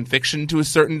reality and fiction to a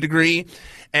certain degree.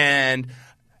 And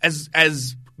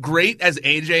as great as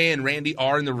AJ and Randy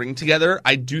are in the ring together,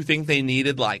 I do think they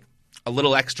needed like a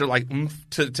little extra like oomph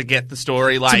to get the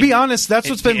story. Like, to be honest, that's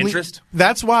what's been interest.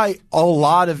 That's why a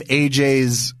lot of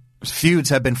AJ's feuds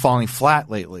have been falling flat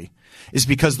lately. Is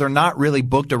because they're not really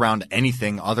booked around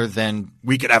anything other than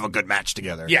we could have a good match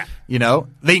together. Yeah, you know,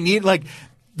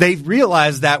 they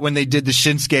realized that when they did the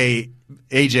Shinsuke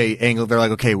AJ angle, they're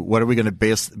like, okay, what are we going to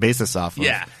base this off of?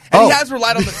 Yeah, and he has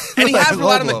relied on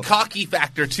the cocky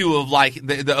factor too of like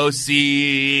the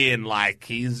OC and like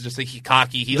he's just like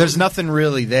cocky. There's nothing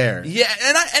really there. Yeah,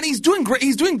 and he's doing great.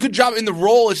 He's doing a good job in the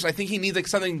role. It's just, I think he needs like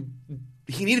something.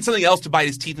 He needed something else to bite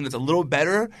his teeth in that's a little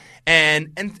better.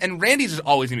 And Randy's just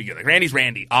always gonna be good. Like Randy's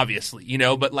Randy, obviously, you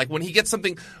know. But like when he gets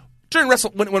something during when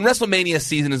WrestleMania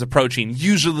season is approaching,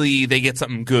 usually they get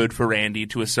something good for Randy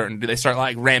to a certain. They start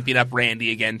like ramping up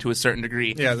Randy again to a certain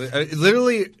degree. Yeah,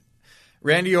 literally,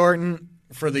 Randy Orton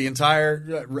for the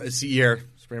entire year.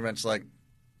 It's pretty much like.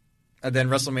 And then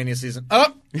WrestleMania season.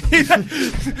 Oh!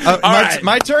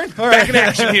 My turn? All right. Back in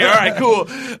action here. All right, cool.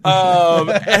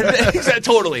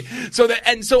 Totally.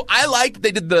 So I liked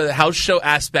they did the house show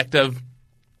aspect of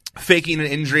faking an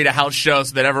injury to house show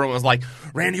so that everyone was like,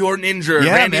 Randy Orton injured,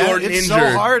 yeah, Randy man, Orton it's injured.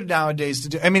 It's so hard nowadays to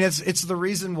do. I mean, it's the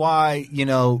reason why, you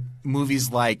know,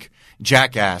 movies like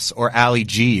Jackass or Ali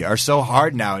G are so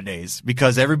hard nowadays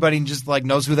because everybody just like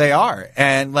knows who they are.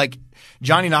 And like,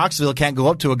 Johnny Knoxville can't go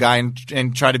up to a guy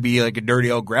and try to be like a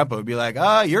dirty old grandpa. He'd be like,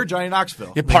 you're Johnny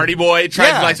Knoxville. Yeah, party boy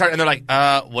tries to like start, and they're like,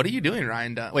 what are you doing,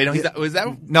 Ryan Dunn? Wait, no, was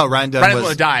that? No, Ryan Dunn Ryan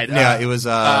Dunn died. Yeah, it was.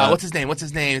 What's his name?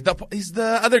 He's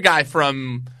the other guy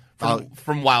from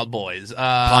Wild Boys.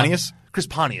 Pontius? Chris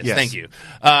Pontius, yes. Thank you.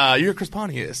 You're Chris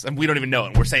Pontius, and we don't even know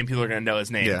it. We're saying people are going to know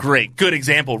his name. Yeah. Great. Good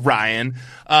example, Ryan.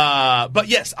 But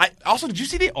yes, did you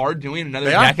see they are doing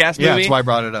another Jackass movie? Yeah, that's why I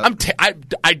brought it up.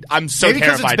 I'm so maybe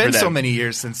terrified for them. Because it's been so many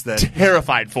years since then.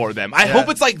 Terrified for them. I hope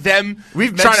it's like them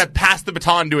trying to pass the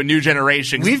baton to a new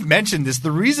generation. We've mentioned this.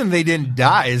 The reason they didn't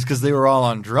die is because they were all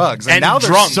on drugs. And now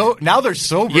drunk. Now they're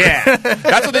sober. Yeah.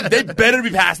 That's what they better be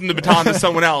passing the baton to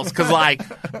someone else. Because, like,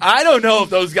 I don't know if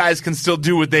those guys can still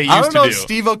do what they used to do. I don't know if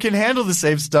Steve-O can handle the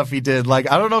same stuff he did.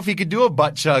 Like, I don't know if he could do a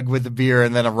butt chug with a beer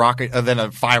and then a rocket, and then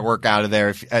a firework out of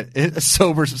there. A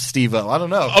sober Steve-O. I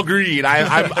don't know. Agreed.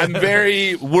 I'm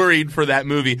very worried for that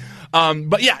movie.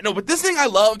 But this thing I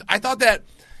loved. I thought that,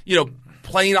 you know,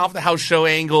 playing off the house show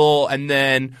angle and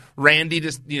then Randy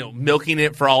just, you know, milking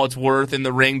it for all it's worth in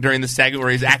the ring during the segment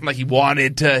where he's acting like he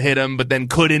wanted to hit him but then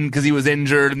couldn't because he was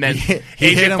injured, and then he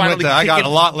hit him with I got a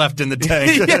lot left in the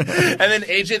tank. Yeah. And then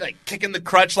AJ like kicking the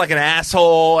crutch like an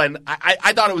asshole, and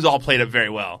I thought it was all played up very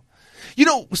well. You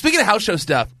know, speaking of house show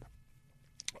stuff,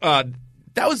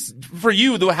 that was, for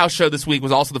you, the house show this week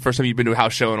was also the first time you've been to a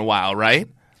house show in a while, right?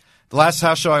 The last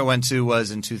house show I went to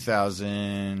was in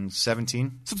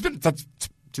 2017. So it's been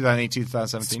 2018,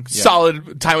 2017. Yeah.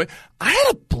 Solid time. I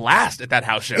had a blast at that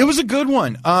house show. It was a good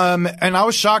one. And I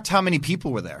was shocked how many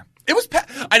people were there. It was.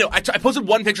 I know. I posted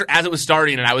one picture as it was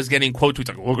starting, and I was getting quote tweets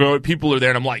like, "Oh, people are there,"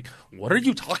 and I'm like, "What are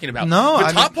you talking about?" No,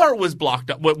 the top part was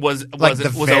blocked up. Was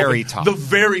very top. The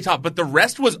very top, but the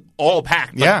rest was all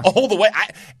packed. Like, all the way.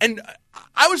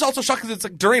 I was also shocked because it's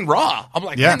like during Raw. I'm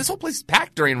like, man, this whole place is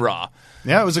packed during Raw.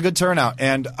 Yeah, it was a good turnout,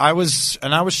 and I was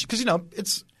because you know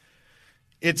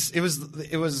it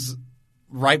was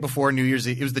right before New Year's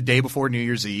Eve. It was the day before New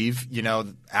Year's Eve, you know,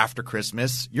 after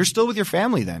Christmas. You're still with your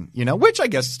family then, you know, which I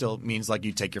guess still means like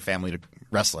you take your family to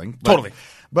wrestling. Totally.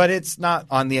 But it's not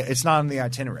on the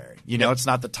itinerary. You know, it's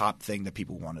not the top thing that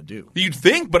people want to do. You'd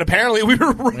think, but apparently we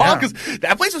were wrong because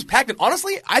that place was packed. And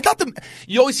honestly, I thought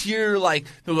you always hear like,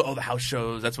 oh, the house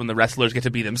shows, that's when the wrestlers get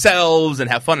to be themselves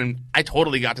and have fun. And I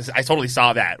totally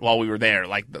saw that while we were there.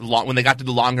 Like when they got to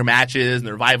the longer matches and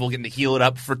the Revival getting to heal it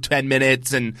up for 10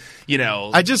 minutes and, you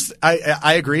know.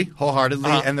 I agree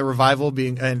wholeheartedly. And the Revival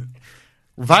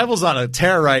Revival's on a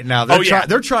tear right now.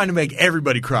 They're trying to make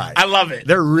everybody cry. I love it.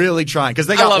 They're really trying because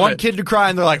they got one kid to cry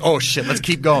and they're like, oh shit, let's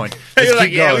keep going.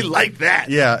 Yeah, we like that.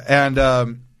 Yeah, and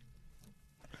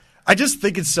I just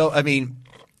think it's so. I mean,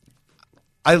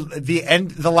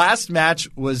 The last match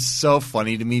was so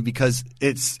funny to me because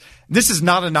this is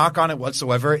not a knock on it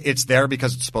whatsoever. It's there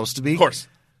because it's supposed to be. Of course.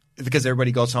 Because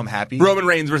everybody goes home happy. Roman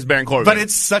Reigns versus Baron Corbin. But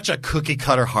it's such a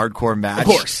cookie-cutter hardcore match. Of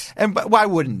course. But why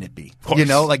wouldn't it be? Of course. You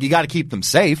know, like, you got to keep them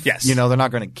safe. Yes. You know, they're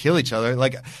not going to kill each other.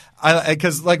 Like,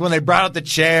 because like when they brought out the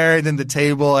chair and then the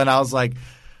table, and I was like,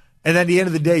 and at the end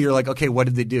of the day, you're like, okay, what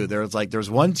did they do? There's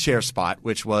one chair spot,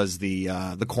 which was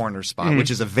the corner spot,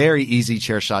 which is a very easy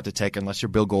chair shot to take unless you're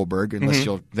Bill Goldberg, unless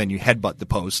then you headbutt the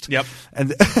post. Yep. And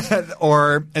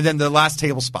then the last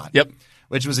table spot. Yep.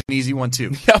 Which was an easy one,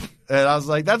 too. Yep. And I was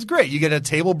like, that's great. You get a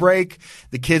table break.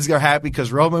 The kids are happy because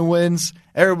Roman wins.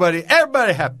 Everybody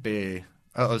happy.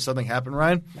 Uh-oh, something happened,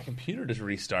 Ryan? My computer just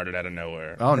restarted out of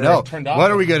nowhere. Oh, no.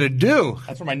 What are we going to do?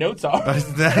 That's where my notes are.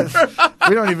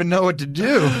 We don't even know what to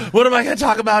do. What am I going to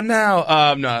talk about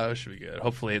now? No, it should be good.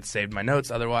 Hopefully it saved my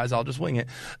notes. Otherwise, I'll just wing it.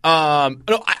 No,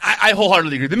 I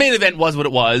wholeheartedly agree. The main event was what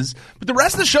it was, but the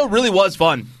rest of the show really was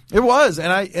fun. It was,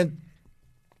 and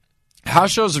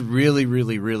house shows really,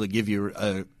 really, really give you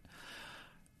an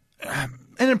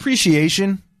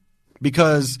appreciation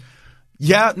because,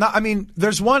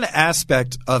 there's one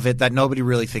aspect of it that nobody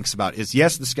really thinks about is,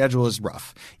 yes, the schedule is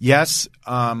rough. Yes,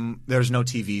 there's no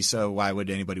TV, so why would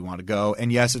anybody want to go?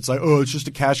 And yes, it's like, oh, it's just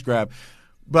a cash grab.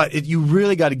 But you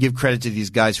really got to give credit to these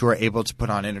guys who are able to put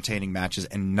on entertaining matches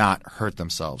and not hurt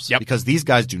themselves. Yep. Because these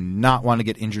guys do not want to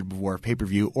get injured before a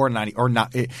pay-per-view or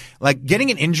not. Like getting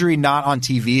an injury not on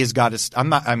TV has got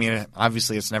to.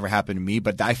 Obviously it's never happened to me,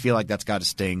 but I feel like that's got to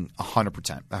sting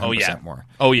 100% more.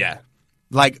 Oh yeah.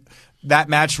 Like that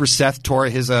match where Seth tore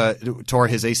his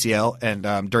ACL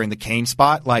and during the Kane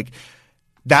spot, like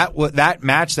that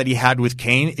match that he had with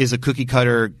Kane is a cookie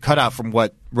cutter cutout from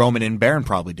what Roman and Baron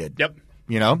probably did. Yep.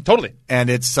 You know? Totally. And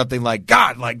it's something like,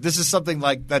 God, like this is something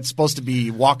like that's supposed to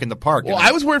be walk in the park. Well,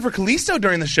 I was worried for Kalisto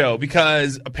during the show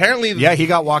because apparently he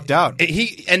got walked out.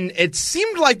 It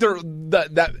seemed like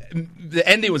the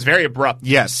ending was very abrupt.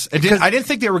 Yes. I didn't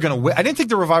think they were going to win. I didn't think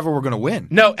the Revival were going to win.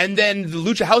 No, and then the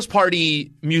Lucha House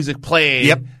Party music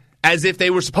played as if they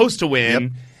were supposed to win.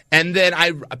 Yep. And then I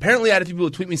had a few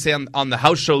people tweet me saying on the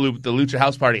house show loop, the Lucha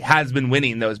House Party has been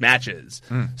winning those matches.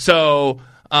 So,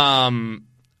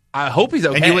 I hope he's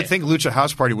okay. And you would think Lucha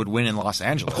House Party would win in Los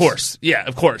Angeles. Of course. Yeah,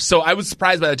 of course. So I was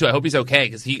surprised by that, too. I hope he's okay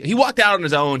because he walked out on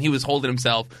his own. He was holding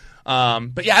himself.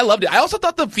 But yeah, I loved it. I also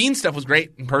thought the Fiend stuff was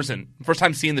great in person. First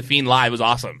time seeing the Fiend live was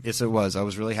awesome. Yes, it was. I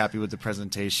was really happy with the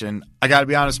presentation. I got to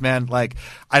be honest, man. Like,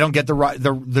 I don't get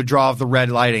the draw of the red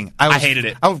lighting. I hated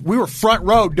it. We were front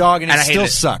row, dog, and it still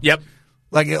sucked. Yep.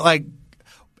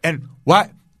 And why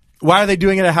are they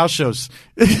doing it at house shows?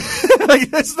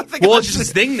 It's just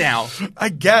this thing now. I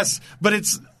guess, but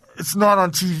it's not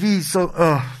on TV, so.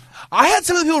 I had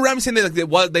some of the people around me saying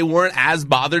they weren't as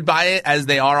bothered by it as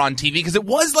they are on TV because it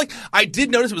was like I did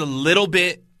notice it was a little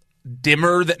bit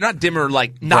dimmer, not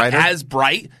brighter? As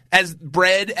bright as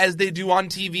bread as they do on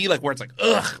TV, like where it's like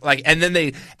ugh, like, and then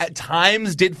they at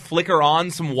times did flicker on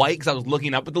some white because I was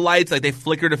looking up at the lights, like they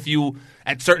flickered a few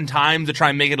at certain times to try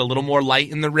and make it a little more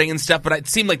light in the ring and stuff, but it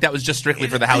seemed like that was just strictly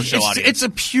for the house show audience. It's a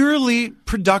purely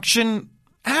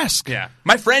production-esque. Yeah.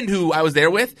 My friend who I was there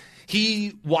with,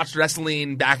 he watched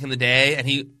wrestling back in the day, and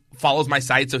he follows my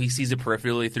site, so he sees it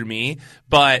peripherally through me,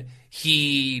 but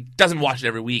he doesn't watch it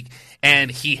every week,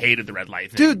 and he hated the red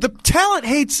light thing. Dude, the talent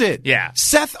hates it. Yeah.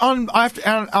 Seth on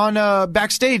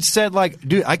backstage said, like,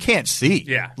 dude, I can't see.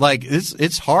 Yeah. Like,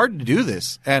 it's hard to do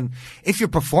this. And if your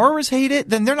performers hate it,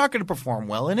 then they're not going to perform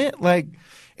well in it. Like,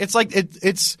 it's like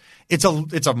it's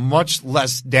a much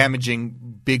less damaging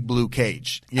big blue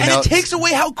cage. You know? It takes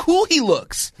away how cool he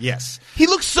looks. Yes. He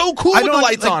looks so cool with the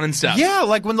lights on and stuff. Yeah,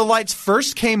 like when the lights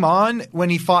first came on when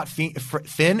he fought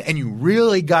Finn, and you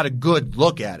really got a good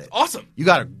look at it. Awesome. You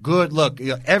got a good look.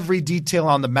 You know, every detail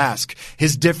on the mask,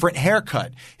 his different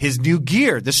haircut, his new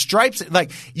gear, the stripes.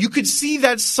 Like, you could see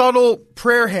that subtle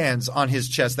prayer hands on his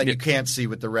chest that you can't see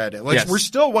with the red. Like, yes. We're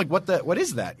still like, what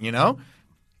is that, you know?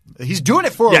 He's doing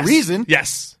it for a reason.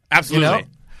 Yes, absolutely. You know?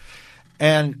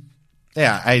 And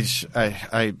yeah, I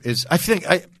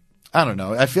don't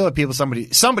know. I feel like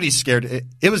somebody's scared.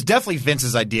 It was definitely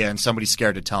Vince's idea, and somebody's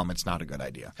scared to tell him it's not a good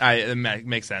idea. It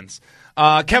makes sense.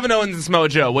 Kevin Owens and Samoa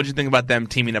Joe, what did you think about them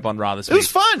teaming up on Raw this week? It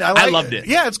was fun. I loved it.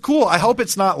 Yeah, it's cool. I hope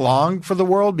it's not long for the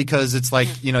world because it's like,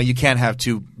 you know, you can't have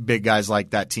two big guys like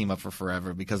that team up for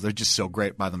forever because they're just so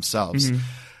great by themselves.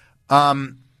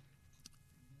 Mm-hmm.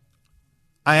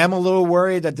 I am a little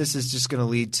worried that this is just going to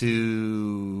lead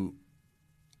to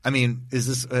 – is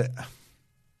this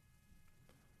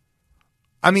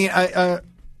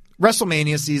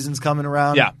WrestleMania season's coming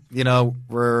around. Yeah. You know,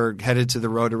 we're headed to the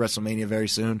road to WrestleMania very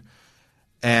soon.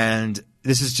 And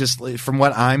this is just from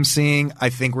what I'm seeing. I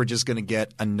think we're just going to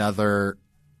get another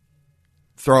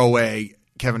throwaway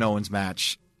Kevin Owens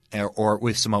match, or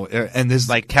with Samoa, and this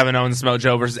like Kevin Owens, Samoa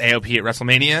Joe versus AOP at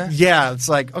WrestleMania. Yeah, it's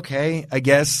like okay, I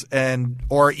guess,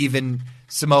 or even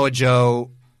Samoa Joe,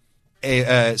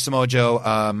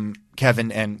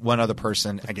 Kevin, and one other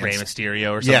person against Rey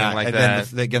Mysterio or something like that.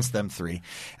 Then against them three,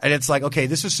 and it's like okay,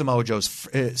 this is Samoa Joe's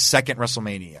second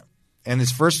WrestleMania. And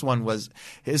his first one was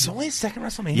It's only his second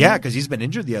WrestleMania? Yeah, because he's been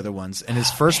injured the other ones. And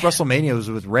his first WrestleMania was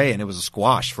with Rey, and it was a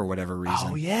squash for whatever reason.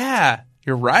 Oh, yeah.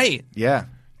 You're right. Yeah.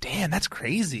 Damn, that's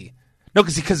crazy. No,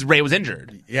 because Rey was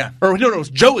injured. Yeah. Or no, it was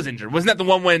Joe was injured. Wasn't that the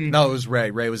one when... No, it was Rey.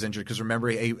 Rey was injured because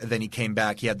remember, then he came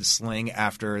back. He had the sling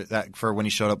after that for when he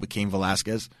showed up with Cain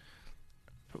Velasquez.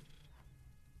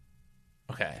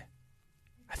 Okay.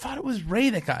 I thought it was Rey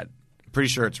that got... Pretty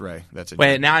sure it's Rey. That's it.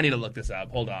 Wait, now I need to look this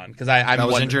up. Hold on, because I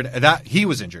was injured. He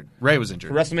was injured. Rey was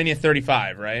injured. WrestleMania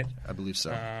 35, right? I believe so.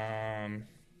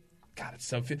 God, it's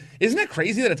so. Isn't it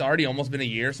crazy that it's already almost been a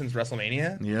year since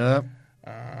WrestleMania? Yeah.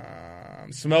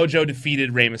 Samoa Joe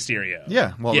defeated Rey Mysterio.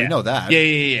 Yeah. Well, we know that.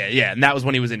 Yeah. And that was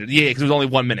when he was injured. Yeah, because it was only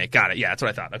 1 minute. Got it. Yeah, that's what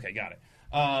I thought. Okay, got it.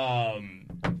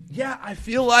 Yeah, I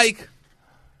feel like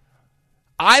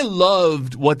I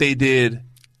loved what they did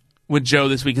with Joe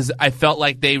this week because I felt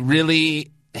like they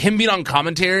really him being on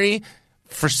commentary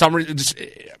for some reason.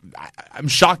 I'm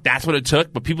shocked that's what it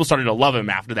took, but people started to love him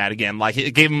after that again. Like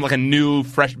it gave him like a new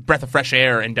fresh breath of fresh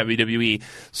air in WWE.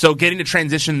 So getting to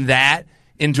transition that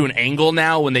into an angle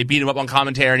now when they beat him up on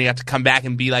commentary and he got to come back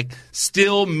and be like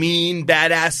still mean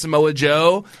badass Samoa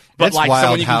Joe, but it's like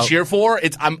someone you can cheer for.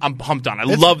 I'm pumped on. I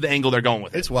love the angle they're going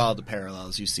with. It's wild the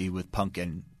parallels you see with Punk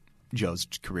and Joe's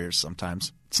careers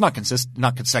sometimes. It's not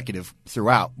consecutive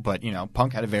throughout, but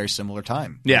Punk had a very similar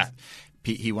time. Yeah.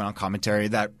 He went on commentary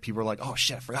that people were like, "Oh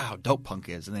shit, I forgot how dope Punk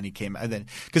is," and then he came, and then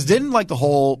because didn't like the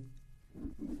whole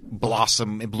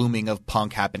blooming of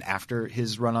Punk happen after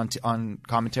his run on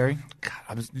commentary?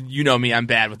 God, you know me, I'm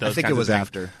bad with those. I think it was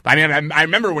after. I mean, I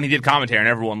remember when he did commentary and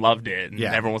everyone loved it. And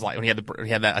everyone was like, when he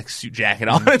had that like suit jacket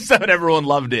on and stuff, and everyone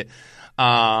loved it.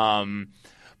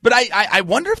 But I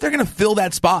wonder if they're going to fill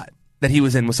that spot that he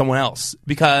was in with someone else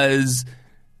because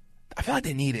I feel like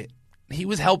they need it. He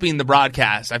was helping the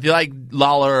broadcast. I feel like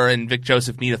Lawler and Vic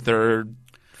Joseph need a third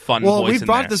fun voice in there. Well, we've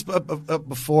brought this up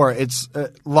before. It's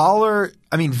Lawler.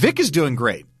 I mean, Vic is doing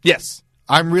great. Yes.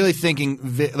 I'm really thinking,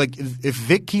 if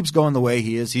Vic keeps going the way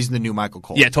he is, he's the new Michael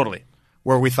Cole. Yeah, totally.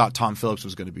 Where we thought Tom Phillips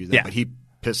was going to be there, but he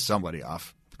pissed somebody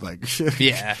off.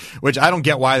 Yeah, which I don't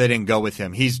get why they didn't go with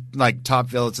him. He's like Tom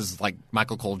Phillips is like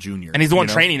Michael Cole Jr. and he's the one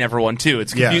training everyone too.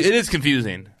 It is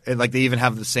confusing. And like they even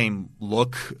have the same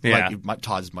look. Yeah, like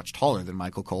Todd's much taller than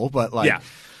Michael Cole, but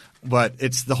but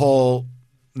it's the whole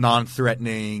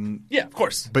non-threatening. Yeah, of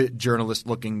course. But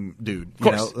journalist-looking dude. Of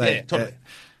course, totally.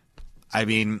 I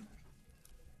mean,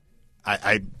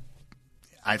 I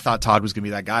thought Todd was going to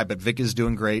be that guy, but Vic is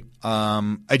doing great.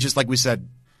 I just like we said,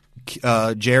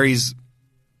 Jerry's.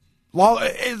 Well,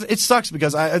 it sucks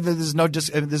because there's no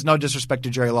disrespect to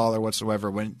Jerry Lawler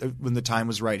whatsoever. When the time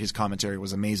was right, his commentary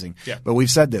was amazing. Yeah. But we've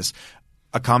said this: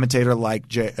 a commentator like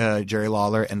Jerry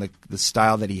Lawler and the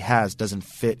style that he has doesn't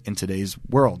fit in today's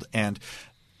world. And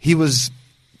he was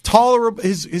tolerable.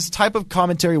 His type of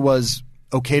commentary was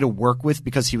okay to work with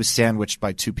because he was sandwiched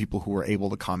by two people who were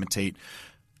able to commentate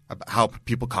how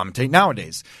people commentate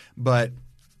nowadays. But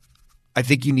I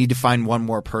think you need to find one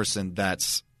more person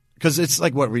that's. Because it's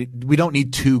like what we don't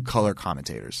need two color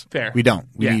commentators. Fair. We don't.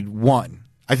 We need one.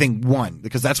 I think one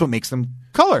because that's what makes them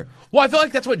color. Well, I feel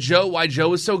like that's why Joe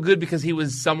was so good because he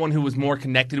was someone who was more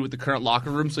connected with the current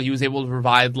locker room, so he was able to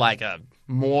provide like a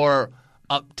more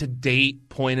up-to-date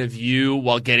point of view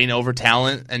while getting over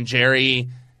talent. And Jerry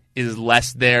is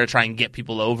less there to try and get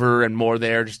people over and more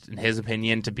there, just in his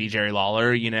opinion, to be Jerry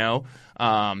Lawler.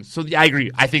 So yeah, I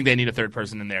agree. I think they need a third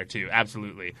person in there too.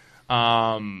 Absolutely.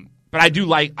 But I do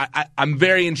like – I'm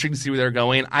very intrigued to see where they're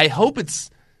going. I hope it's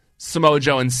Samoa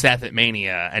Joe and Seth at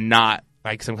Mania and not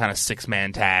like some kind of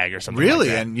six-man tag or something really?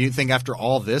 Like that. And you think after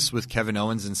all this with Kevin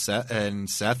Owens and Seth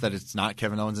that it's not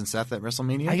Kevin Owens and Seth at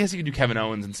WrestleMania? I guess you could do Kevin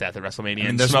Owens and Seth at WrestleMania. I mean,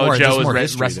 and Samoa Joe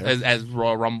as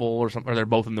Royal Rumble or something. Or they're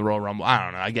both in the Royal Rumble. I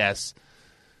don't know. I guess.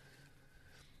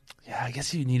 Yeah, I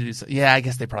guess you need to do – yeah, I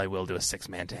guess they probably will do a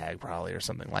six-man tag probably or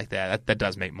something like that. That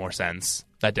does make more sense.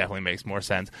 That definitely makes more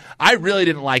sense. I really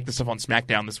didn't like the stuff on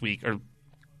SmackDown this week or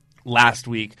last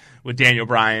week with Daniel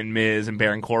Bryan, Miz, and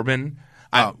Baron Corbin.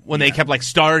 When they kept like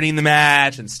starting the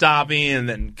match and stopping and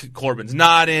then Corbin's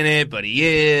not in it, but he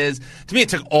is. To me, it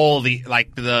took all the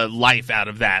life out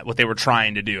of that, what they were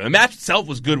trying to do. The match itself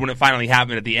was good when it finally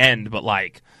happened at the end, but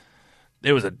like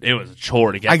it was a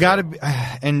chore to get.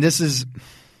 And this is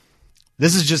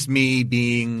just me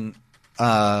being.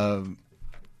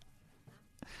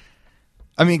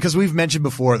 Because we've mentioned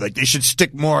before, like they should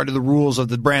stick more to the rules of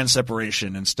the brand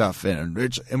separation and stuff, in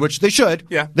which they should.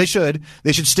 Yeah, they should.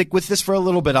 They should stick with this for a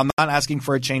little bit. I'm not asking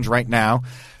for a change right now.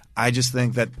 I just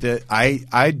think that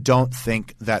I don't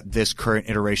think that this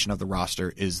current iteration of the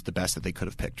roster is the best that they could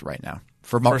have picked right now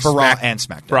for Raw and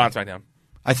SmackDown. For Raw and SmackDown.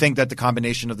 I think that the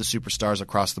combination of the superstars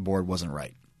across the board wasn't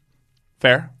right.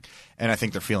 Fair. And I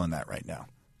think they're feeling that right now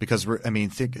because if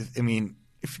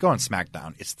you go on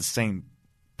SmackDown, it's the same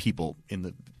people in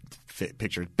the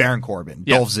picture: Baron Corbin,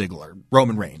 Dolph Ziggler,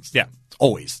 Roman Reigns. Yeah,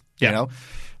 always. You know,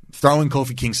 throw in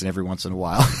Kofi Kingston every once in a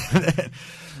while,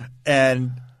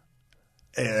 and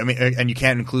you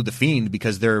can't include the Fiend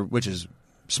because which is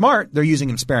smart. They're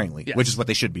using him sparingly, which is what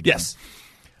they should be doing. Yes,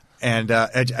 and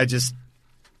I just,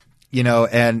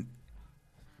 and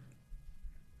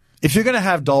if you're going to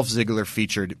have Dolph Ziggler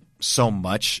featured so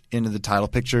much into the title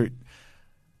picture,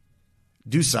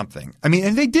 do something. And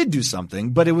they did do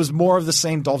something, but it was more of the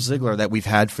same Dolph Ziggler that we've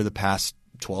had for the past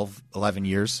 12, 11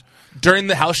 years. During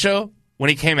the house show, when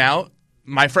he came out,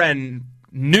 my friend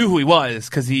knew who he was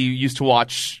because he used to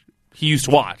watch,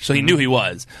 so he knew who he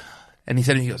was. And he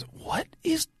said, he goes, "What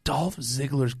is Dolph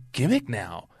Ziggler's gimmick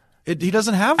now?" He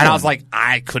doesn't have one. And I was like,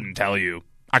 I couldn't tell you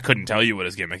what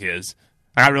his gimmick is.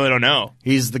 I really don't know.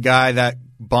 He's the guy that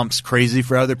bumps crazy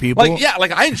for other people.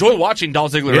 I enjoy watching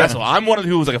Dolph Ziggler wrestle. I'm one of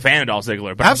who was a fan of Dolph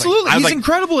Ziggler. But absolutely, he's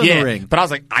incredible in the ring. But I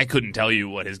was like, I couldn't tell you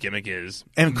what his gimmick is.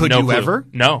 And could you ever?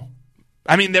 No.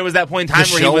 There was that point in time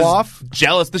where he was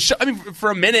jealous.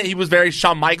 For a minute, he was very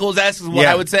Shawn Michaels-esque, is what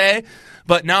I would say.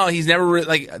 But no, he's never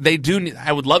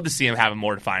I would love to see him have a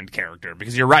more defined character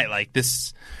because you're right.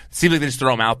 This seems like they just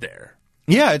throw him out there.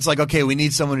 Yeah, it's like, okay, we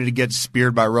need someone to get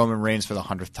speared by Roman Reigns for the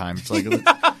 100th time. It's like,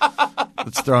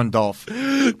 let's throw in Dolph.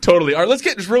 Totally. All right, let's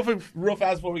get just real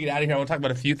fast before we get out of here. I want to talk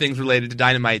about a few things related to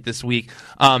Dynamite this week.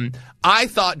 I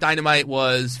thought Dynamite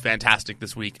was fantastic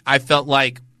this week. I felt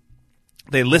like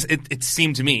it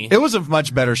seemed to me. It was a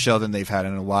much better show than they've had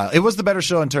in a while. It was the better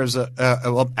show in terms of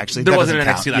actually there wasn't an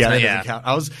NXT last night. Yeah, count.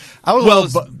 I was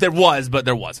there was, but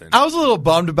there wasn't. I was a little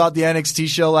bummed about the NXT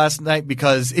show last night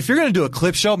because if you're going to do a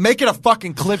clip show, make it a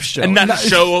fucking clip show and not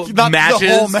show not matches. The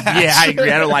whole match. Yeah, I agree.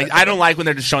 I don't like when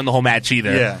they're just showing the whole match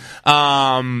either. Yeah.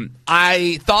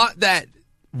 I thought that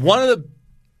one of the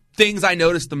things I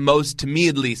noticed the most, to me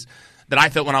at least, that I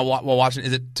felt while watching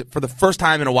is for the first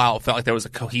time in a while, it felt like there was a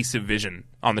cohesive vision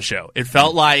on the show. It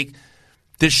felt like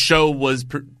this show was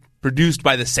produced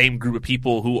by the same group of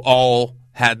people who all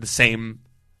had the same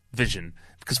vision.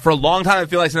 Because for a long time, I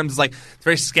feel like sometimes it's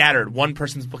very scattered. One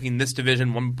person's booking this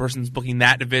division, one person's booking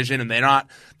that division, and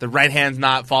the right hand's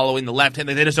not following the left hand.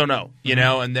 They just don't know,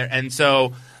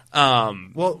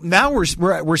 well, now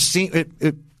we're seeing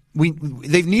it.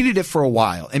 They've needed it for a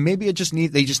while, and maybe they just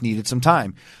needed some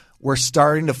time. We're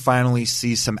starting to finally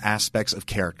see some aspects of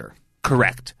character.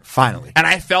 Correct. Finally. And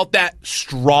I felt that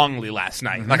strongly last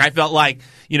night. I felt like,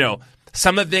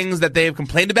 some of the things that they have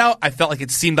complained about, I felt like it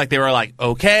seemed like they were like,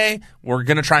 okay, we're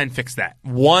going to try and fix that.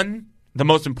 One, the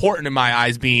most important in my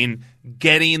eyes being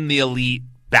getting the Elite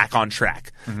back on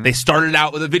track. Mm-hmm. They started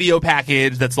out with a video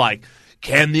package that's like,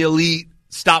 can the Elite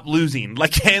stop losing?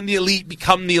 Can the Elite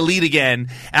become the Elite again?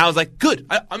 And I was like, good.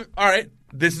 I'm all right.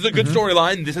 This is a good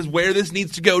storyline. This is where this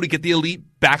needs to go to get the Elite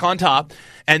back on top.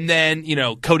 And then,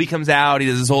 Cody comes out. He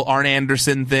does this whole Arn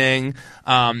Anderson thing.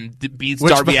 Beats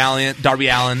Darby Allin.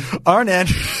 Arn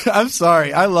Anderson. I'm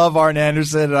sorry. I love Arn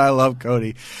Anderson and I love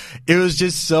Cody. It was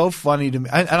just so funny to me.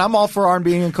 And I'm all for Arn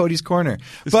being in Cody's corner.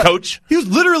 His coach. He was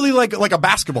literally like a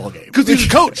basketball game. Because he was a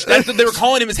coach. That's what they were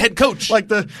calling him, his head coach. With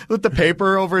the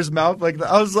paper over his mouth.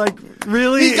 I was like,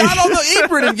 really? He got on the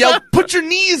apron and yelled, "Put your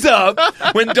knees up,"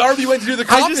 when Darby went to do the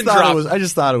coffin drop. I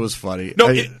just thought it was funny.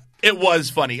 No, it was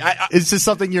funny. It's just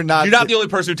something you're not the only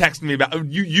person who texted me about.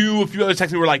 You, a few others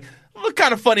texted me were like, look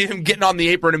kind of funny of him getting on the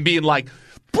apron and being like,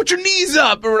 "Put your knees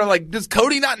up." And we're like, does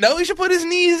Cody not know he should put his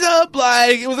knees up?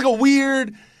 It was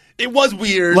weird. It was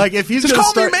weird. If he's just gonna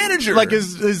call start, your manager.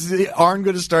 Is Arn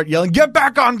going to start yelling, "Get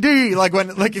back on D"?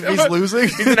 If he's losing,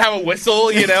 he's going to have a whistle.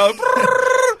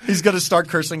 He's going to start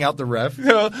cursing out the ref.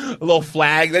 A little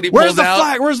flag that he pulls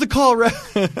out. Where's the flag?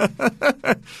 Where's the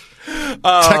call, ref?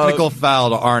 Technical foul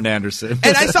to Arn Anderson.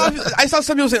 And I saw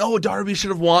some people saying, "Oh, Darby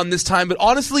should have won this time." But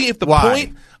honestly, if the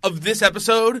point of this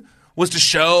episode was to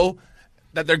show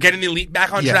that they're getting the Elite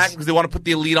back on track because they want to put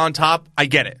the Elite on top, I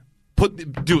get it.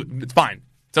 Do it. It's fine.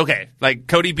 It's okay.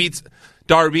 Cody beats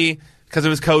Darby. because of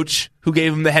his coach who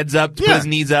gave him the heads up to put his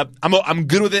knees up. I'm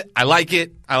good with it. I like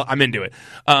it. I'm into it.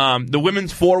 The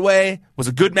women's 4-way was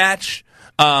a good match.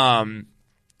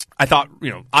 I thought,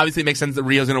 obviously it makes sense that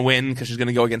Rio's going to win because she's going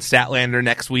to go against Statlander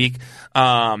next week. But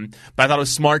I thought it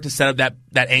was smart to set up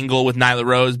that angle with Nyla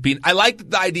Rose. I liked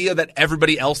the idea that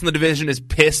everybody else in the division is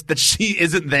pissed that she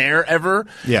isn't there ever.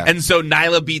 Yeah. And so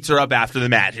Nyla beats her up after the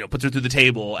match, puts her through the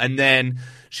table. And then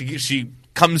she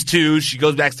comes to, she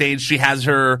goes backstage, she has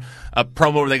her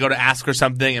promo where they go to ask her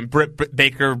something, and Britt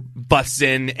Baker busts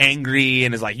in angry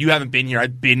and is like, you haven't been here,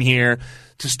 I've been here.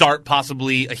 To start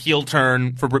possibly a heel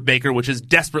turn for Britt Baker, which is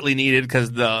desperately needed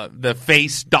because the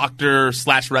face doctor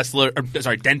 / wrestler,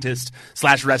 dentist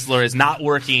 / wrestler is not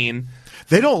working.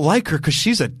 They don't like her because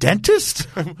she's a dentist?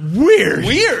 Weird.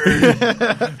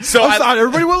 So I thought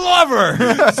everybody would love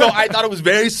her. So I thought it was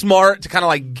very smart to kind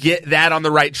of get that on the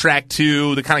right track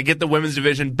too, to kind of get the women's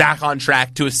division back on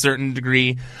track to a certain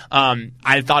degree.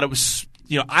 I thought it was,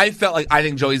 I felt like I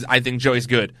think Joey's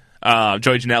good.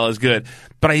 Joey Janela is good,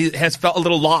 but he has felt a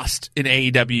little lost in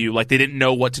AEW. Like they didn't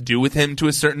know what to do with him to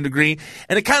a certain degree,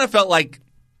 and it kind of felt like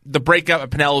the breakup of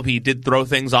Penelope did throw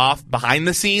things off behind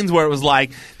the scenes, where it was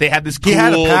like they had this cool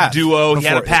duo. He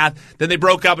had a path. Then they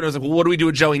broke up, and it was like, well, what do we do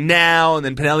with Joey now? And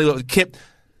then Penelope went with Kip.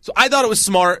 So I thought it was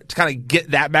smart to kind of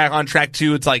get that back on track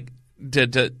too. It's like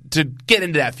to get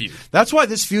into that feud. That's why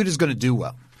this feud is going to do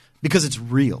well, because it's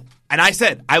real. And I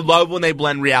said, I love when they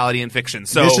blend reality and fiction.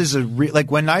 So this is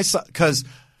when I saw, because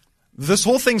this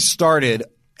whole thing started,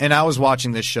 and I was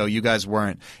watching this show. You guys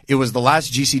weren't. It was the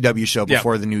last GCW show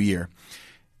before the new year,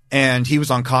 and he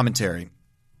was on commentary.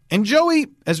 And Joey,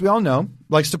 as we all know,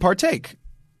 likes to partake.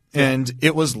 And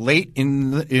it was late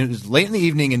in the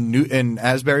evening in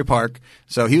Asbury Park,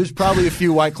 so he was probably a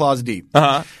few White Claws deep.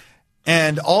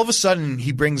 And all of a sudden,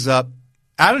 he brings up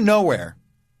out of nowhere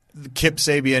Kip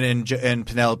Sabian and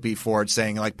Penelope Ford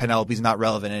saying like Penelope's not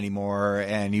relevant anymore,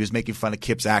 and he was making fun of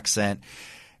Kip's accent.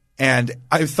 And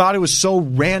I thought it was so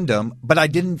random, but I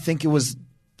didn't think it was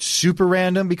super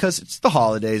random because it's the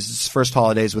holidays. It's first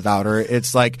holidays without her.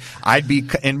 It's like I'd be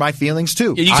in my feelings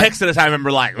too. Yeah, you texted us. I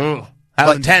remember like, oh, that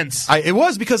was intense. It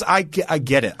was because I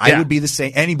get it. I would be the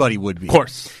same. Anybody would be. Of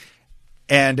course.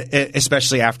 And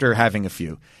especially after having a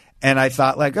few. And I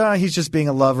thought, like, he's just being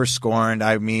a lover scorned.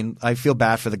 I mean, I feel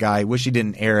bad for the guy. I wish he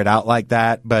didn't air it out like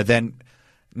that. But then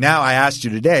now I asked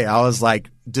you today, I was like,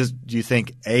 do you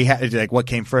think what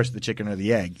came first, the chicken or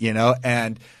the egg? And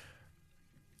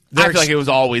I feel like it was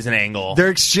always an angle.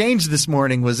 Their exchange this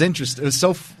morning was interesting.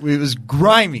 It was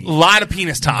grimy. A lot of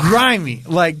penis talk. Grimy.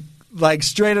 Like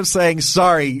straight up saying,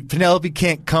 sorry, Penelope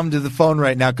can't come to the phone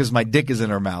right now because my dick is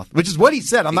in her mouth. Which is what he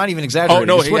said. I'm not even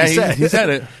exaggerating. Oh, no, he said. He said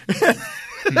it.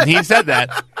 He said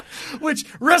that. Which,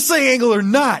 wrestling angle or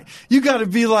not, you got to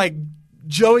be like,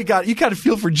 you got to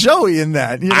feel for Joey in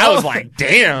that. I was like,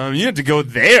 damn, you have to go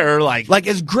there. Like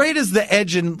as great as the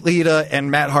Edge and Lita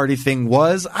and Matt Hardy thing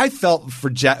was, I felt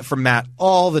for Matt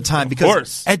all the time.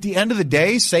 Because at the end of the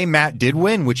day, say Matt did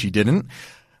win, which he didn't.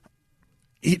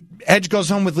 Edge goes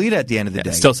home with Lita at the end of the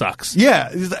day. It still sucks. Yeah.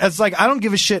 It's like, I don't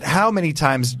give a shit how many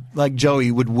times like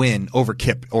Joey would win over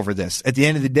Kip over this. At the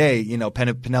end of the day,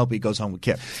 Penelope goes home with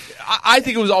Kip. I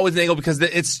think it was always an angle because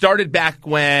it started back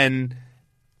when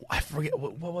I forget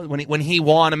when he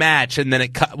won a match, and then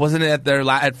it cut. Wasn't it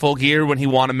at Full Gear when he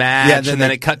won a match, and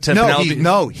then it cut to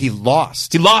Penelope? He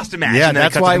lost. He lost a match. Yeah, and then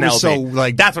that's it cut why to it was so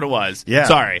like. That's what it was. Yeah,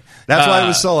 sorry. That's why it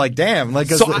was so like damn. Like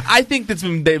so, I think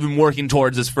they've been working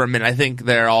towards this for a minute. I think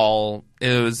they're all.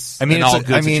 It was an all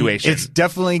good situation. It's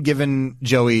definitely given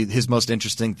Joey his most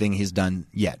interesting thing he's done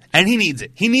yet. And he needs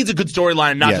it. He needs a good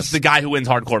storyline, not just the guy who wins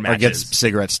hardcore matches. Or gets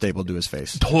cigarettes stapled to his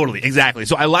face. Totally, exactly.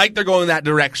 So I like they're going that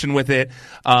direction with it.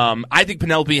 I think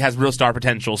Penelope has real star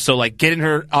potential. So like getting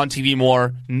her on TV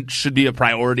more should be a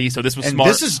priority. So this was smart.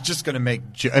 This is just going to make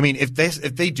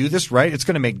if they do this right, it's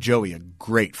going to make Joey a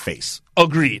great face.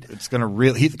 Agreed. It's going to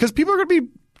really because people are going to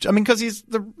be. Because he's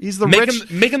the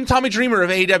make him Tommy Dreamer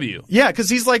of AEW. Yeah, because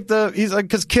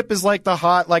because Kip is like the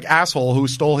hot like asshole who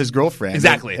stole his girlfriend.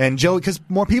 Exactly. And Joey, because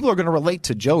more people are going to relate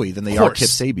to Joey than they are Kip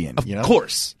Sabian. Of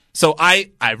course. So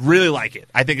I really like it.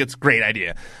 I think it's a great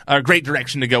idea, a great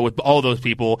direction to go with all those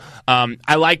people.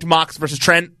 I liked Mox versus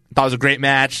Trent. Thought it was a great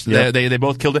match. Yep. They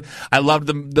both killed it. I loved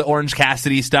the Orange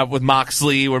Cassidy stuff with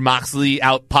Moxley, where Moxley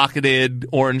out-pocketed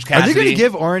Orange Cassidy. Are they going to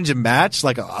give Orange a match,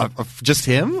 like just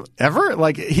him, ever?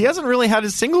 Like, he hasn't really had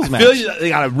his singles match. I feel like they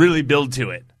got to really build to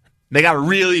it. They got to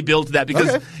really build to that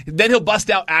because then he'll bust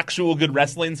out actual good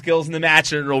wrestling skills in the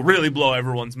match, and it'll really blow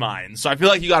everyone's mind. So I feel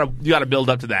like you got to build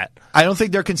up to that. I don't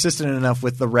think they're consistent enough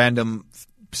with the random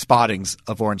spottings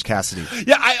of Orange Cassidy.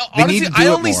 Yeah, I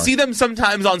only see them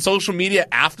sometimes on social media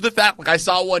after the fact. Like I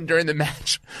saw one during the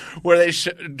match where they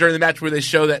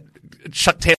show that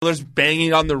Chuck Taylor's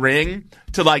banging on the ring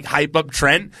to like hype up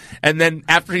Trent, and then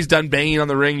after he's done banging on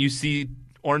the ring, you see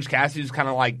Orange Cassidy just kind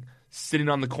of like sitting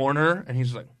on the corner, and he's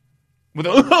just like with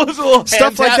a little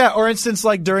stuff like that. Or instance,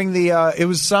 like during the it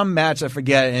was some match I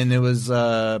forget, and it was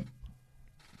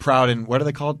Proud and what are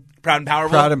they called? Proud and Powerful.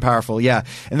 Proud and Powerful, yeah.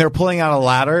 And they were pulling out a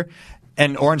ladder,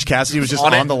 and Orange Cassidy was just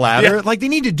on the ladder. Yeah. Like they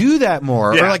need to do that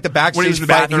more. Yeah. Or like the backstage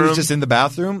fight, he was just in the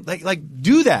bathroom. Like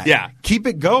do that. Yeah, keep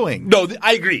it going. No,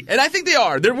 I agree, and I think they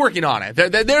are. They're working on it.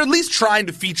 They're at least trying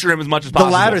to feature him as much as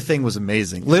possible. The ladder thing was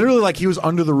amazing. Literally, like he was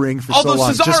under the ring for so long.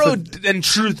 Although Cesaro and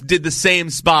Truth did the same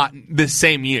spot this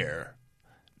same year.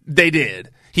 They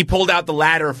did. He pulled out the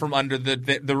ladder from under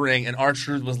the ring, and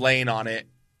R-Truth was laying on it.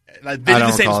 They did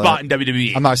the same spot in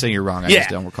WWE. I'm not saying you're wrong. I just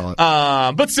don't recall it.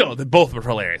 But still, both were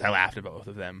hilarious. I laughed at both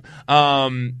of them.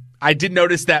 I did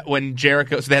notice that when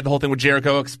Jericho, so they had the whole thing with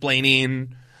Jericho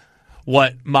explaining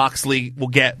what Moxley will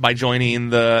get by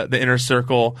joining the Inner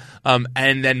Circle,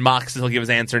 and then Moxley will give his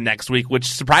answer next week, which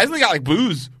surprisingly got like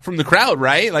boos from the crowd,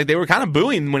 right? Like they were kind of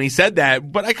booing when he said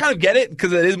that, but I kind of get it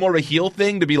because it is more of a heel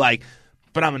thing to be like,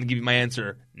 but I'm going to give you my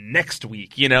answer next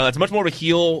week. You know, that's much more of a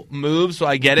heel move, so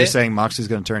I get it. You're saying Moxley's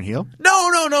going to turn heel? No.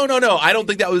 I don't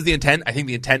think that was the intent. I think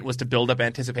the intent was to build up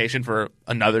anticipation for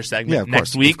another segment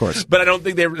next week. Of course. But I don't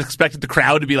think they expected the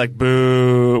crowd to be like,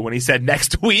 boo, when he said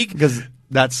next week. Because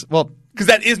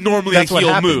that is normally a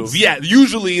heel move. Yeah,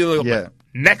 usually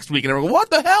next week. And everyone, what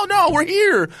the hell? No, we're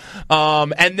here.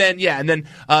 And then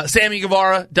Sammy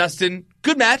Guevara, Dustin,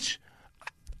 good match.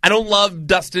 I don't love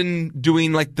Dustin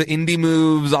doing like the indie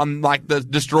moves on like the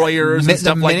destroyers and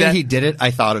stuff like that. The minute he did it, I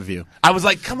thought of you. I was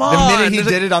like, come on. The minute he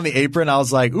did it on the apron, I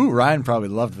was like, ooh, Ryan probably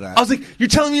loved that. I was like, you're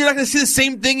telling me you're not going to see the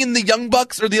same thing in the Young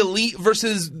Bucks or the Elite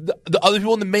versus the other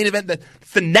people in the main event,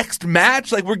 the next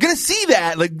match? Like, we're going to see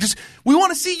that. Like, we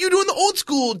want to see you doing the old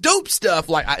school dope stuff.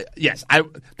 Like,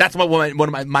 that's one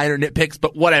of my minor nitpicks,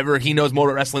 but whatever. He knows more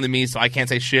about wrestling than me, so I can't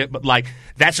say shit. But like,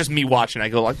 that's just me watching. I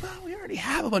go like, well, we already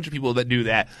have a bunch of people that do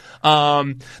that.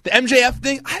 The MJF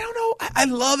thing, I don't know. I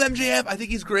love MJF. I think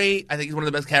he's great. I think he's one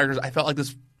of the best characters. I felt like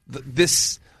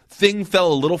this thing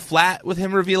fell a little flat with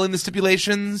him revealing the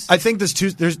stipulations. I think there's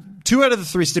two out of the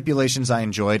three stipulations I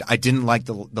enjoyed. I didn't like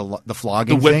the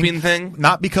flogging, the whipping thing.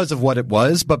 Not because of what it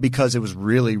was, but because it was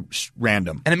really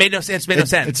random. And it made no sense.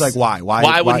 It's like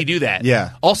why would he do that?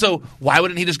 Yeah. Also, why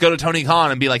wouldn't he just go to Tony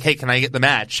Khan and be like, "Hey, can I get the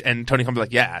match?" And Tony Khan would be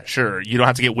like, "Yeah, sure. You don't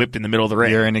have to get whipped in the middle of the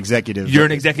ring. You're an executive. You're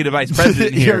an executive vice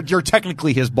president here. You're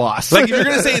technically his boss." Like if you're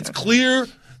gonna say it's clear.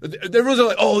 Everyone's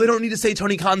like, oh, they don't need to say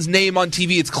Tony Khan's name on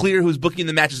TV. It's clear who's booking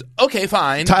the matches. Okay,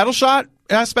 fine. Title shot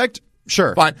aspect?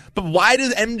 Sure. Fine. But why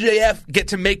does MJF get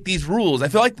to make these rules? I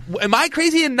feel like, am I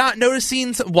crazy in not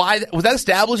noticing why? Was that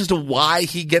established as to why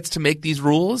he gets to make these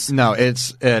rules? No,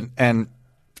 it's, and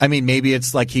I mean, maybe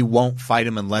it's like he won't fight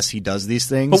him unless he does these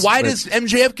things. But why does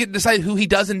MJF get to decide who he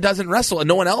does and doesn't wrestle and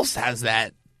no one else has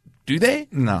that? Do they?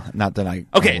 No, not that I.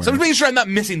 Okay, so I'm just making sure I'm not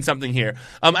missing something here.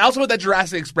 I also thought that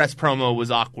Jurassic Express promo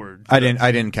was awkward. I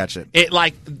didn't catch it. It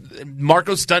like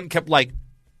Marco Stunt kept like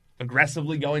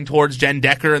aggressively going towards Jen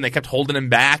Decker, and they kept holding him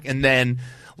back, and then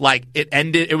like it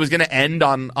ended. It was going to end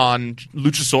on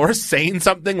Luchasaurus saying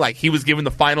something like he was given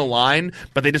the final line,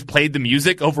 but they just played the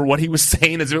music over what he was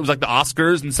saying as if it was like the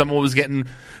Oscars, and someone was getting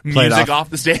music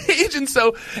off the stage, and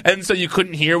so you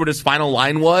couldn't hear what his final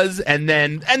line was, and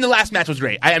the last match was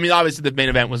great. I mean, obviously the main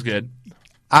event was good.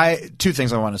 Two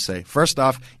things I want to say. First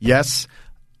off, yes.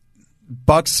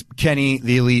 Bucks, Kenny,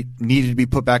 the Elite needed to be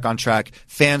put back on track.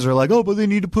 Fans are like, oh, but they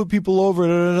need to put people over.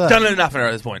 Done it enough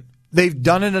at this point. They've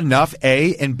done it enough.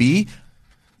 A and B,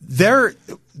 they're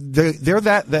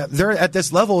at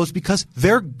this level is because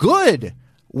they're good.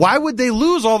 Why would they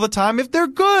lose all the time if they're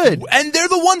good? And they're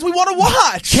the ones we want to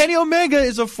watch. Kenny Omega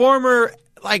is a former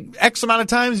like X amount of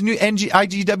times new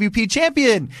IGWP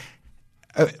champion.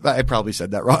 I probably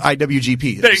said that wrong.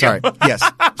 IWGP. Sorry. Yes.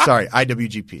 Sorry.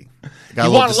 IWGP.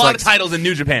 You want a lot of titles in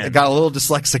New Japan. I got a little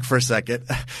dyslexic for a second.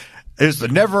 It's the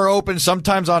Never Open,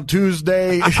 sometimes on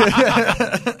Tuesday.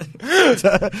 There's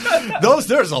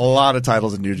a lot of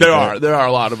titles in New Japan. There are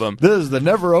a lot of them. This is the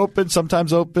Never Open,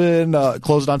 sometimes open,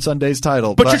 closed on Sundays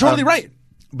title. But you're totally right.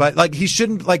 But like he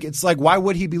shouldn't. Like it's like why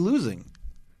would he be losing?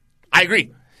 I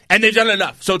agree. And they've done it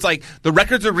enough. So it's like the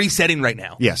records are resetting right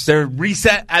now. Yes. They're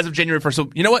reset as of January 1st. So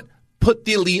you know what? Put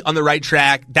the Elite on the right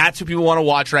track. That's who people want to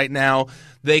watch right now.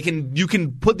 You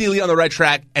can put the Elite on the right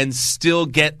track and still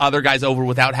get other guys over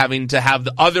without having to have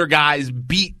the other guys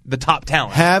beat the top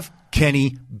talent. Have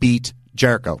Kenny beat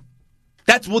Jericho.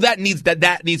 That needs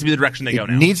to be the direction they go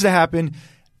now. It needs to happen,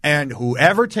 and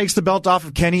whoever takes the belt off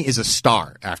of Kenny is a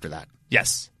star after that.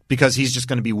 Yes. Because he's just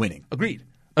going to be winning. Agreed.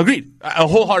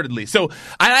 Wholeheartedly. So,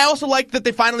 I also like that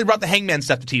they finally brought the Hangman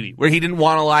stuff to TV, where he didn't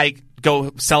want to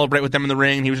go celebrate with them in the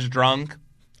ring. He was just drunk.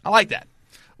 I like that.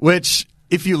 Which,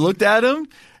 if you looked at him,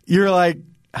 you're like,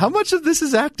 how much of this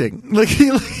is acting? Like he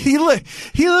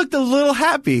looked a little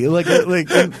happy, like in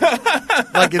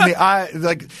the eye,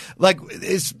 like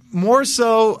it's more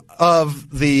so of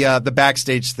the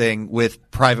backstage thing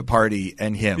with Private Party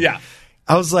and him. Yeah,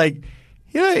 I was like,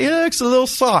 yeah, he looks a little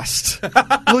sauced. Looks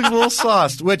a little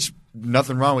sauced, which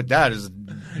nothing wrong with that.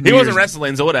 He wasn't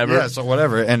wrestling, so whatever. Yeah, so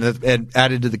whatever, and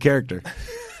added to the character.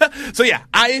 So yeah,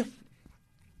 I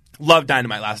loved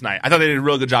Dynamite last night. I thought they did a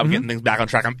real good job of getting things back on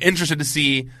track. I'm interested to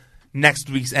see next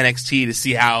week's NXT to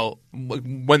see how,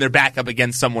 when they're back up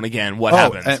against someone again, what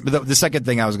happens. And the second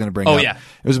thing I was going to bring up, it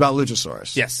was about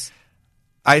Luchasaurus. Yes.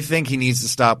 I think he needs to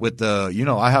stop with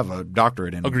I have a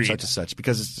doctorate in Agreed. such and such,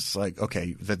 because it's just like,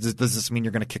 okay, does this mean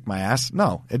you're going to kick my ass?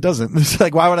 No, it doesn't. It's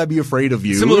like, why would I be afraid of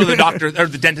you? Similar to the doctor or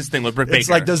the dentist thing with Britt Baker. It's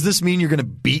like, does this mean you're going to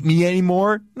beat me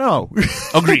anymore? No.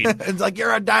 Agreed. It's like,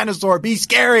 you're a dinosaur. Be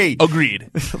scary. Agreed.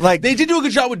 Like, they did do a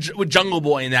good job with Jungle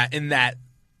Boy in that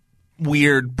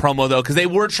weird promo though, because they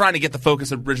were trying to get the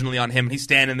focus originally on him. He's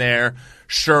standing there,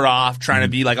 shirt off, trying to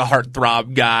be like a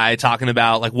heartthrob guy, talking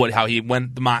about like how he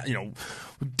went,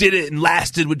 did it and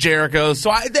lasted with Jericho.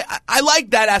 So I like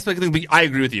that aspect of things, but I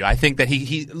agree with you. I think that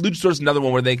Luchasaurus is another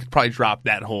one where they could probably drop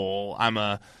that whole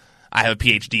I have a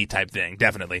PhD type thing,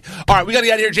 definitely. All right, we got to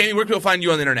get out of here. Jamie, where can we find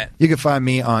you on the internet? You can find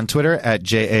me on Twitter at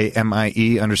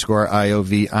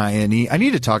JAMIE_IOVINE. I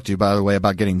need to talk to you, by the way,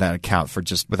 about getting that account for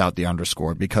just without the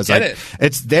underscore, because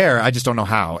it's there. I just don't know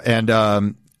how. And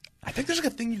I think there's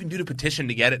like a thing you can do to petition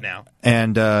to get it now.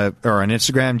 And or on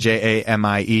Instagram,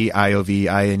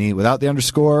 JAMIEIOVINE without the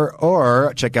underscore,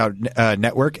 or check out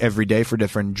Network every day for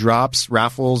different drops,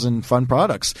 raffles, and fun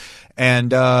products.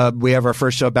 And we have our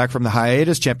first show back from the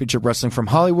hiatus, Championship Wrestling from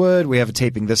Hollywood. We have a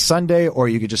taping this Sunday, or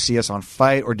you could just see us on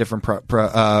Fight, or different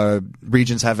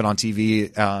regions have it on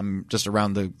TV just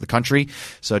around the country.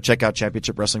 So check out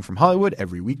Championship Wrestling from Hollywood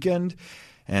every weekend.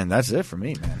 And that's it for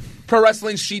me, man.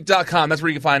 ProWrestlingSheet.com. That's where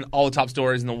you can find all the top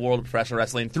stories in the world of professional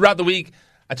wrestling. Throughout the week,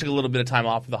 I took a little bit of time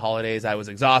off for the holidays. I was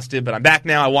exhausted, but I'm back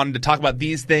now. I wanted to talk about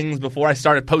these things before I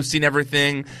started posting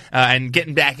everything and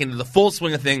getting back into the full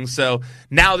swing of things. So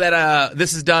now that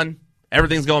this is done,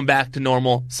 everything's going back to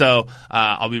normal. So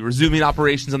I'll be resuming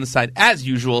operations on the site as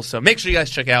usual. So make sure you guys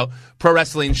check out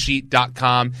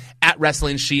ProWrestlingSheet.com, at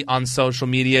Wrestling Sheet on social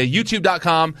media,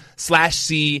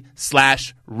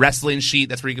 YouTube.com/C/Wrestling Sheet.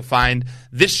 That's where you can find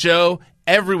this show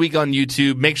every week on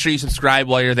YouTube. Make sure you subscribe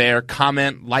while you're there.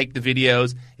 Comment, like the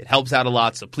videos. It helps out a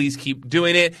lot, so please keep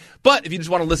doing it. But if you just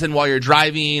want to listen while you're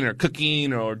driving or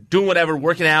cooking or doing whatever,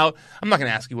 working out, I'm not going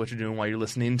to ask you what you're doing while you're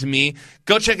listening to me.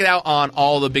 Go check it out on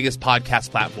all the biggest podcast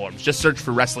platforms. Just search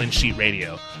for Wrestling Sheet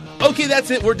Radio. Okay,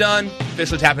 that's it. We're done.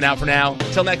 Officially tapping out for now.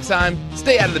 Until next time,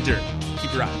 stay out of the dirt.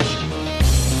 Keep your eyes.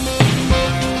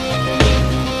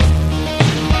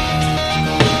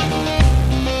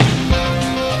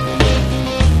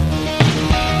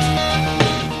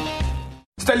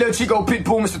 It's that little Chico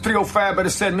Pitbull, Mr. 305, better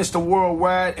said Mr.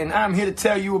 Worldwide, and I'm here to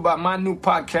tell you about my new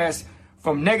podcast,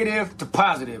 From Negative to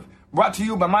Positive, brought to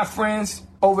you by my friends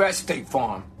over at State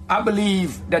Farm. I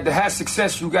believe that to have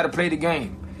success, you got to play the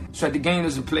game, so that the game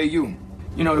doesn't play you.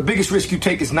 You know, the biggest risk you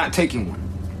take is not taking one.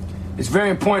 It's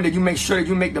very important that you make sure that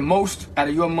you make the most out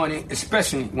of your money,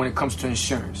 especially when it comes to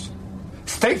insurance.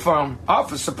 State Farm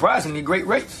offers surprisingly great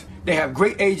rates. They have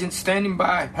great agents standing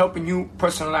by helping you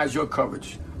personalize your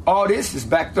coverage. All this is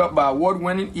backed up by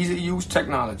award-winning, easy-to-use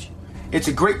technology. It's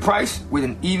a great price with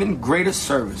an even greater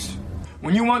service.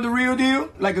 When you want the real deal,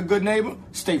 like a good neighbor,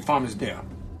 State Farm is there.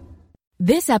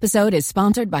 This episode is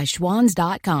sponsored by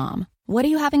Schwans.com. What are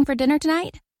you having for dinner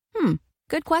tonight?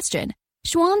 Good question.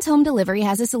 Schwans Home Delivery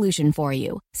has a solution for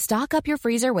you. Stock up your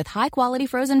freezer with high-quality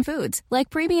frozen foods like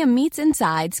premium meats and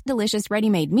sides, delicious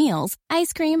ready-made meals,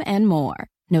 ice cream, and more.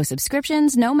 No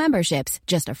subscriptions, no memberships,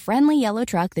 just a friendly yellow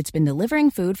truck that's been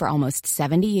delivering food for almost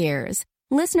 70 years.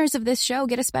 Listeners of this show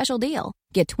get a special deal.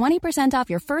 Get 20% off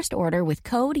your first order with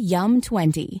code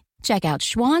YUM20. Check out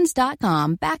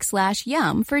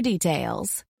schwans.com/YUM for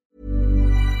details.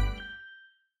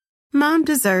 Mom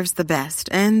deserves the best,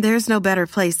 and there's no better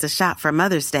place to shop for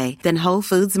Mother's Day than Whole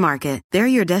Foods Market. They're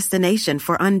your destination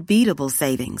for unbeatable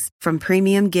savings, from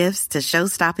premium gifts to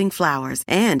show-stopping flowers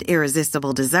and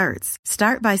irresistible desserts.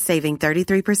 Start by saving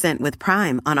 33% with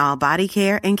Prime on all body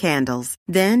care and candles.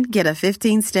 Then get a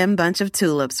 15-stem bunch of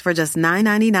tulips for just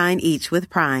 $9.99 each with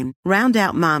Prime. Round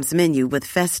out Mom's menu with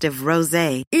festive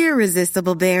rosé,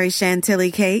 irresistible berry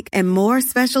chantilly cake, and more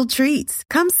special treats.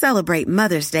 Come celebrate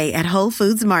Mother's Day at Whole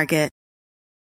Foods Market.